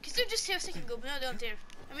 Because they just here a second ago, but now they're not there.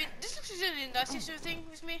 I mean, this looks really nice sort of thing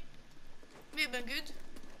with me. Maybe I'm good.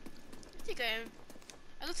 I think I am.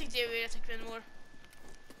 I don't think they will attack me anymore.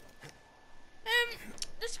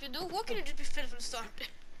 That's good though. Why can't it just be fed from the start?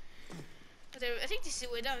 Whatever. I think this is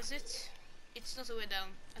the way down, isn't it? It's not the way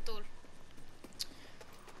down at all.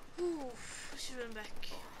 Ooh, I should run back.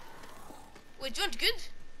 Wait, you aren't good?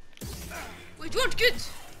 Wait, you aren't good?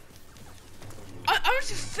 I aren't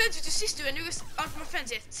friends with your sister and you guys aren't my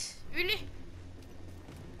friends yet. Really?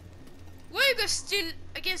 Why are you guys still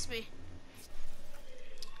against me?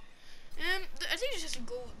 I think you just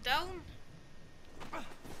go down. I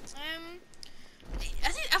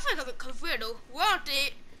find that kind of weird though. Why are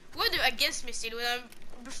they against me still when I'm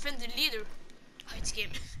befriending leader? I hate this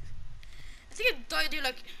game. I think I died here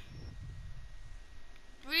like...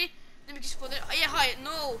 Really? Let me just put it. Oh, yeah, hi,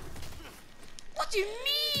 no. What do you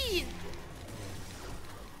mean?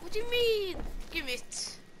 What do you mean? Give me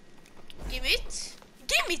it. Give me it.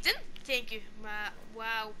 Give me it then. Thank you.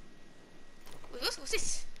 Wow. Wait, what's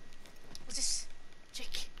this? What's this?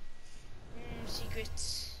 Check. Secret.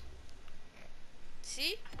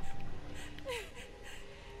 See?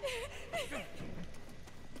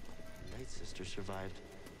 Night Sister survived.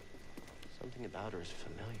 Something about her is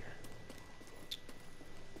familiar.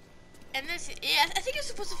 And then, yeah, I think I was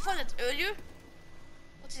supposed to find it earlier.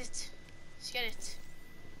 What is it? Scan it.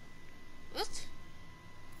 What?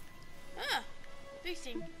 Ah, big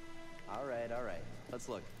thing. All right. Let's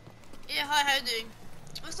look. Yeah, hi, how you doing?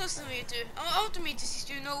 It's nice to meet you too. I want to meet your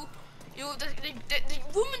sister, you know, the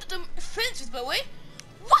woman that I'm friends with, by the way.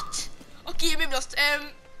 What? Okay, maybe lost.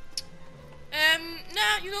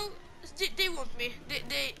 Nah, you know, they want me.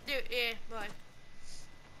 Yeah, bye.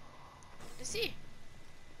 Let's see.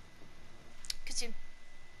 Christian.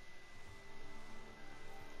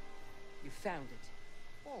 You found it.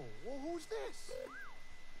 Oh, well, who's this?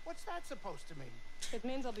 What's that supposed to mean? It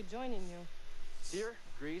means I'll be joining you. Seer,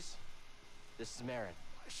 Grease, this is Marin.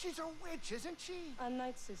 She's a witch, isn't she? A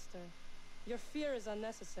night sister. Your fear is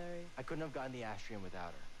unnecessary. I couldn't have gotten the Astrium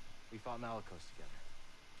without her. We fought Malicos together.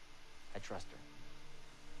 I trust her.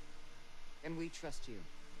 And we trust you.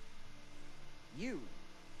 You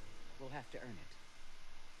will have to earn it.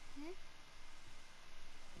 Fine.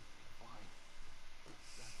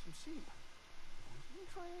 Got some seat. Didn't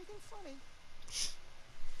try anything funny.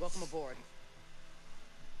 Welcome aboard.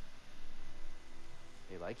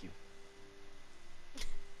 They like you.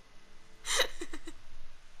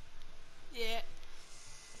 Yeah.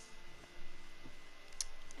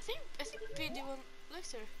 I think PD1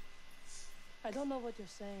 likes her. I don't know what you're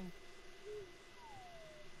saying.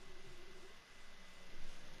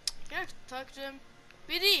 Can I talk to him?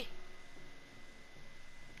 PD!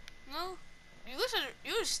 No?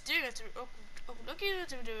 You're staring at her. Looking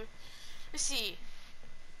at her. Let's see.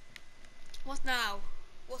 What now?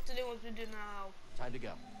 What do they want to do now? Time to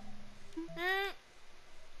go.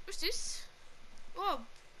 What's this? Oh,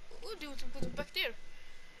 what do you want to put it back there?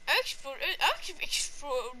 I actually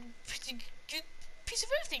explored a pretty good piece of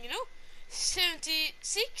everything, you know?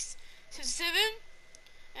 76, 77,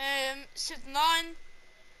 79,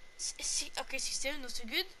 okay, 67 not so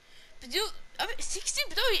good. But you, I mean, 60,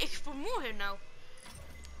 but I explore more here now.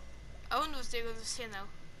 I wonder what they're gonna say now.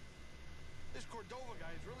 This Cordova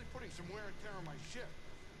guy is really putting some wear and tear on my ship.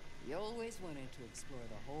 You always wanted to explore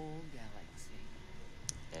the whole galaxy.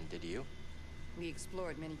 And did you? We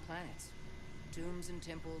explored many planets. Tombs and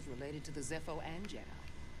temples related to the Zepho and Jedi.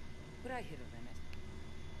 But I hit a limit.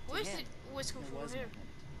 Where's him, the what's going there on was no here? limit.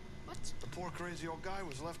 What? The poor crazy old guy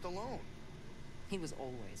was left alone. He was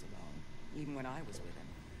always alone, even when I was with him.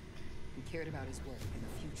 He cared about his work and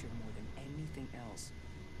the future more than anything else.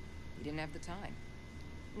 He didn't have the time.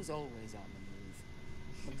 He was always on the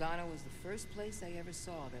move. Logano was the first place I ever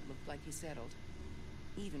saw that looked like he settled,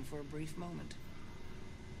 even for a brief moment.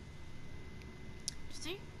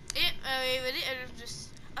 See? Yeah, ready? I just.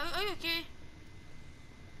 Are you okay?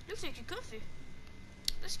 Looks like you're comfy.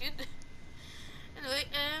 That's good. Anyway,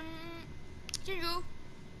 here you go.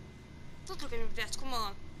 Don't look at me like that. Come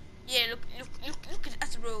on. Yeah, look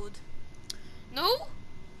at the road. No,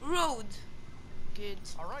 road. Good.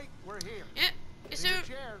 All right, we're here. Yeah, yes, In sir. your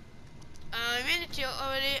chair. I'm in the chair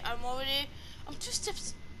already. I'm 2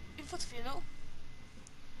 steps in front of you, no?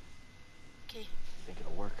 Okay. Think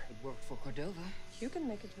it'll work? It worked for Cordova. You can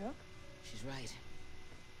make it work. She's right.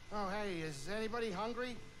 Oh, hey, is anybody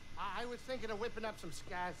hungry? I was thinking of whipping up some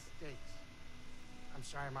scaz steaks. I'm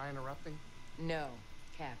sorry, am I interrupting? No,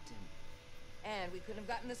 Captain. And we couldn't have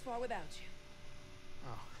gotten this far without you.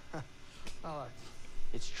 Oh, oh,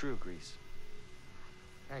 It's true, Grease.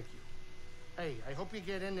 thank you. Hey, I hope you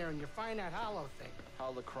get in there and you find that hollow thing.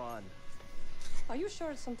 Holocron. Are you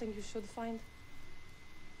sure it's something you should find?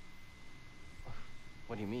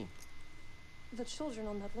 What do you mean? The children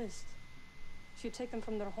on that list. If you take them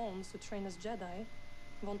from their homes to train as Jedi,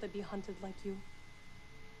 won't they be hunted like you?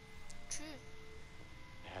 True.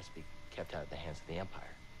 It has to be kept out of the hands of the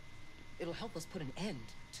Empire. It'll help us put an end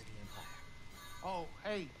to the Empire. Oh,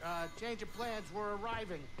 hey, change of plans, we're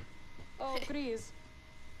arriving. Oh, Grease.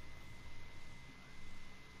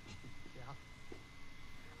 Yeah?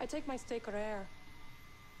 I take my steak rare.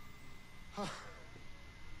 Huh?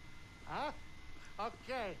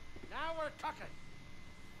 Okay, now we're talking.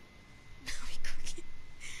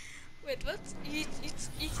 Wait, what? It's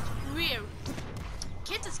rare.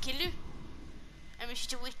 Can't just kill you? I mean,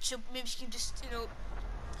 she's a witch, so maybe she can just, you know,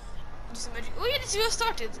 do some magic. Oh yeah, this is where I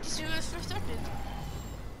started. This is where I first started.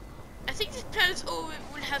 I think this planet will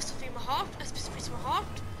have something in my heart, a specific place in my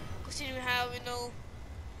heart. Considering how, you know,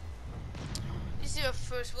 this is where I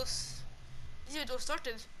first was. This is where it all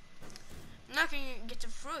started. Now I can get the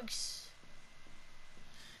frogs.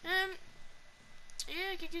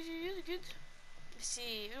 Yeah, good. Let's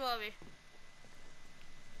see, who are we?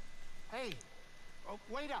 Hey, oh,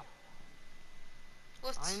 wait up.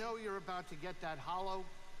 What? I know you're about to get that hollow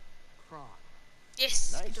cron.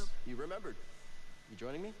 Yes, good Nice. job. You remembered. You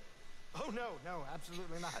joining me? Oh, no,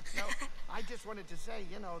 absolutely not. No, I just wanted to say,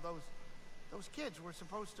 you know, those kids we're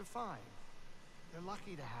supposed to find. They're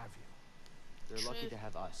lucky to have you. They're lucky True. to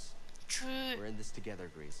have us. True. We're in this together,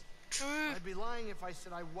 Grease. True. I'd be lying if I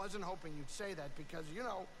said I wasn't hoping you'd say that because, you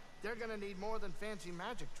know, they're gonna need more than fancy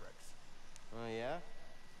magic tricks. Oh, yeah?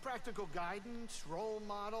 Practical guidance, role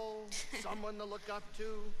model, someone to look up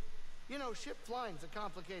to. You know, ship flying's a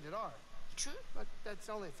complicated art, True. but that's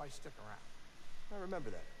only if I stick around. I remember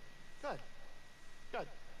that. Good.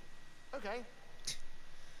 Okay.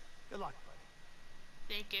 Good luck,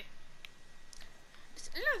 buddy. Thank you.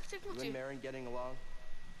 Look, take You one and too. Marin getting along?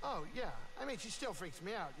 Oh, yeah. I mean, she still freaks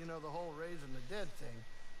me out, you know, the whole raising the dead thing.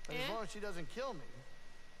 But as Yeah? long as she doesn't kill me.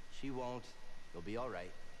 She won't. You'll be all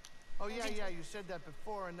right. Oh, yeah, you said that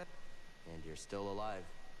before, and then And you're still alive.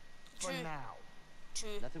 for True. now.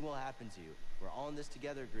 True. Nothing will happen to you. We're all in this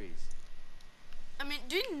together, Grease. I mean,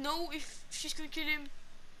 do you know if she's gonna kill him?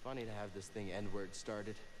 Funny to have this thing end where it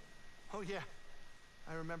started. Oh, yeah.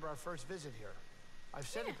 I remember our first visit here. I've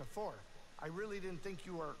said it before. I really didn't think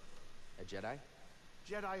you were... A Jedi?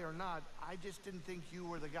 Jedi or not, I just didn't think you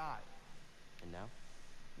were the guy. And now?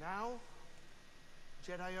 Now,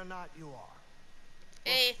 Jedi or not, you are.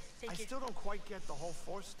 Hey, I thank you. still don't quite get the whole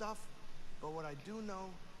Force stuff, but what I do know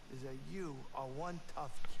is that you are one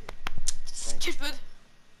tough kid. Stupid.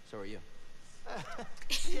 So are you.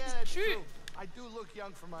 Yeah, it's True. true. I do look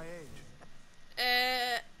young for my age.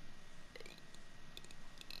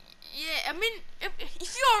 Yeah, I mean,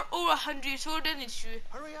 if you are over 100 years old, then it's true.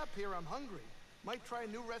 Hurry up here, I'm hungry. Might try a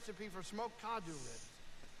new recipe for smoked Kadu ribs.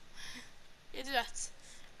 Yeah, do that.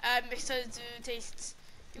 I'm excited to taste.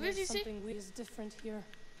 What did you say? Something weird is different here.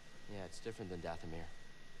 Yeah, it's different than Dathomir.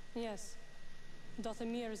 Yes.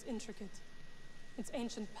 Dathomir is intricate. Its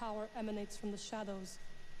ancient power emanates from the shadows.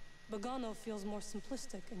 Bogano feels more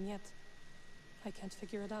simplistic, and yet I can't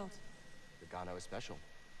figure it out. Bogano is special.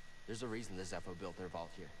 There's a reason the Zepho built their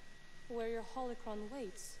vault here. Where your holocron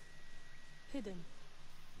waits. Hidden.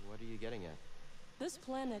 What are you getting at? This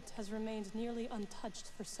planet has remained nearly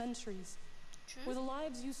untouched for centuries. True. Were the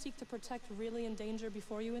lives you seek to protect really in danger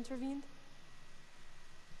before you intervened?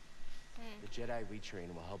 The Jedi we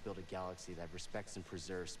train will help build a galaxy that respects and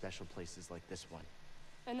preserves special places like this one.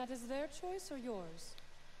 And that is their choice or yours?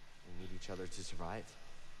 We need each other to survive.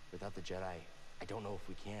 Without the Jedi, I don't know if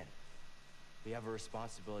we can. We have a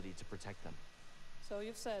responsibility to protect them. So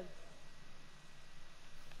you've said.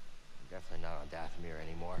 I'm definitely not on Dathomir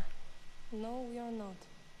anymore. No, we are not.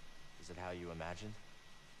 Is it how you imagined?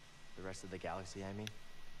 The rest of the galaxy, I mean?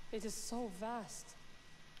 It is so vast.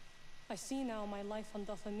 I see now my life on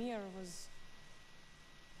Dathomir was...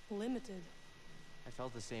 limited. I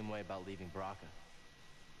felt the same way about leaving Bracca.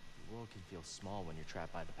 The world can feel small when you're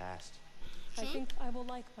trapped by the past. I think I will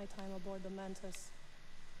like my time aboard the Mantis.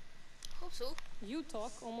 Hope so. You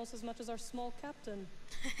talk almost as much as our small captain.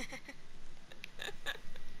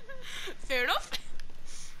 Fair enough.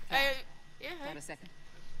 Got a second?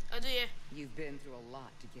 I do, yeah. You've been through a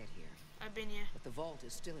lot to get here, I've been here. but the vault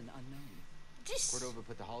is still an unknown. This. Cordova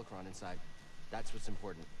put the holocron inside. That's what's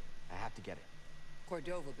important. I have to get it.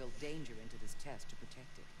 Cordova built danger into this test to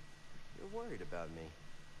protect it. You're worried about me.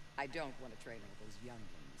 I don't want to train all those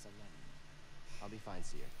younglings alone. I'll be fine,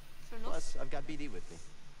 Seer. Fair enough. Plus, I've got BD with me.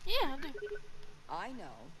 Yeah, I do. I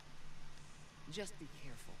know. Just be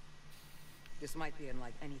careful. This might be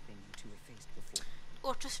unlike anything you two have faced before.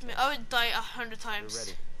 Oh, trust me, I would die 100 times. We're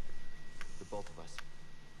ready. The both of us.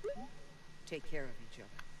 Take care of each other.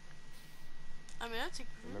 I mean, I think.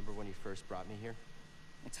 Remember when you first brought me here?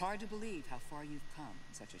 It's hard to believe how far you've come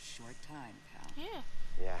in such a short time, Cal. Yeah.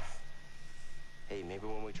 Yeah. Hey, maybe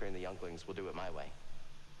when we train the younglings, we'll do it my way.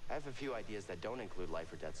 I have a few ideas that don't include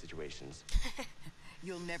life or death situations.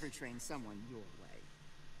 You'll never train someone your way.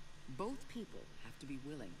 Both people have to be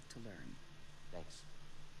willing to learn. Thanks.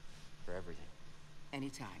 For everything.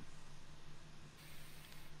 Anytime.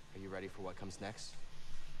 Are you ready for what comes next?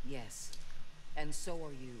 Yes. And so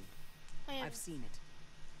are you. I am. I've seen it.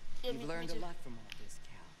 Yeah, You've me learned too. a lot from all this,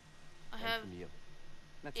 Cal. I And have. from you.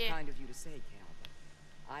 That's Yeah. kind of you to say, Cal, but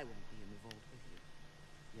I won't be in the vault with you.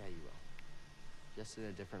 Yeah, you will. Just in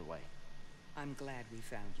a different way. I'm glad we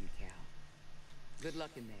found you, Cal. Good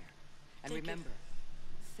luck in there. And Thank you. remember,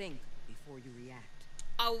 think before you react.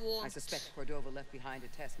 I won't. I suspect Cordova left behind a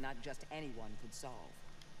test not just anyone could solve.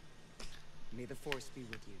 May the Force be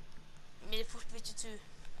with you. May the Force be with you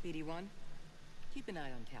too. BD1, keep an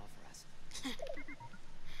eye on Cal for us.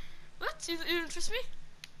 What? You don't trust me?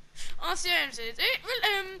 Honestly, I understand it.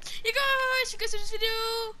 Well, you guys like this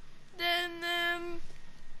video, then,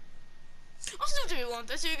 also do whatever you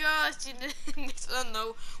want. I see you guys in the next, I don't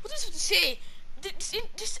know. What is it to say?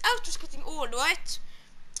 This outro's getting old, right?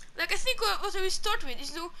 Like, I think what I will start with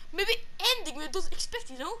is, maybe ending where I don't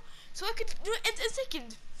expect, So I could do it in a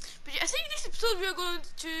second. But yeah, I think this episode we are going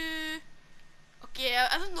to... Okay,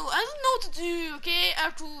 I don't know what to do, okay?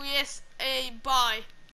 Outro, yes, bye.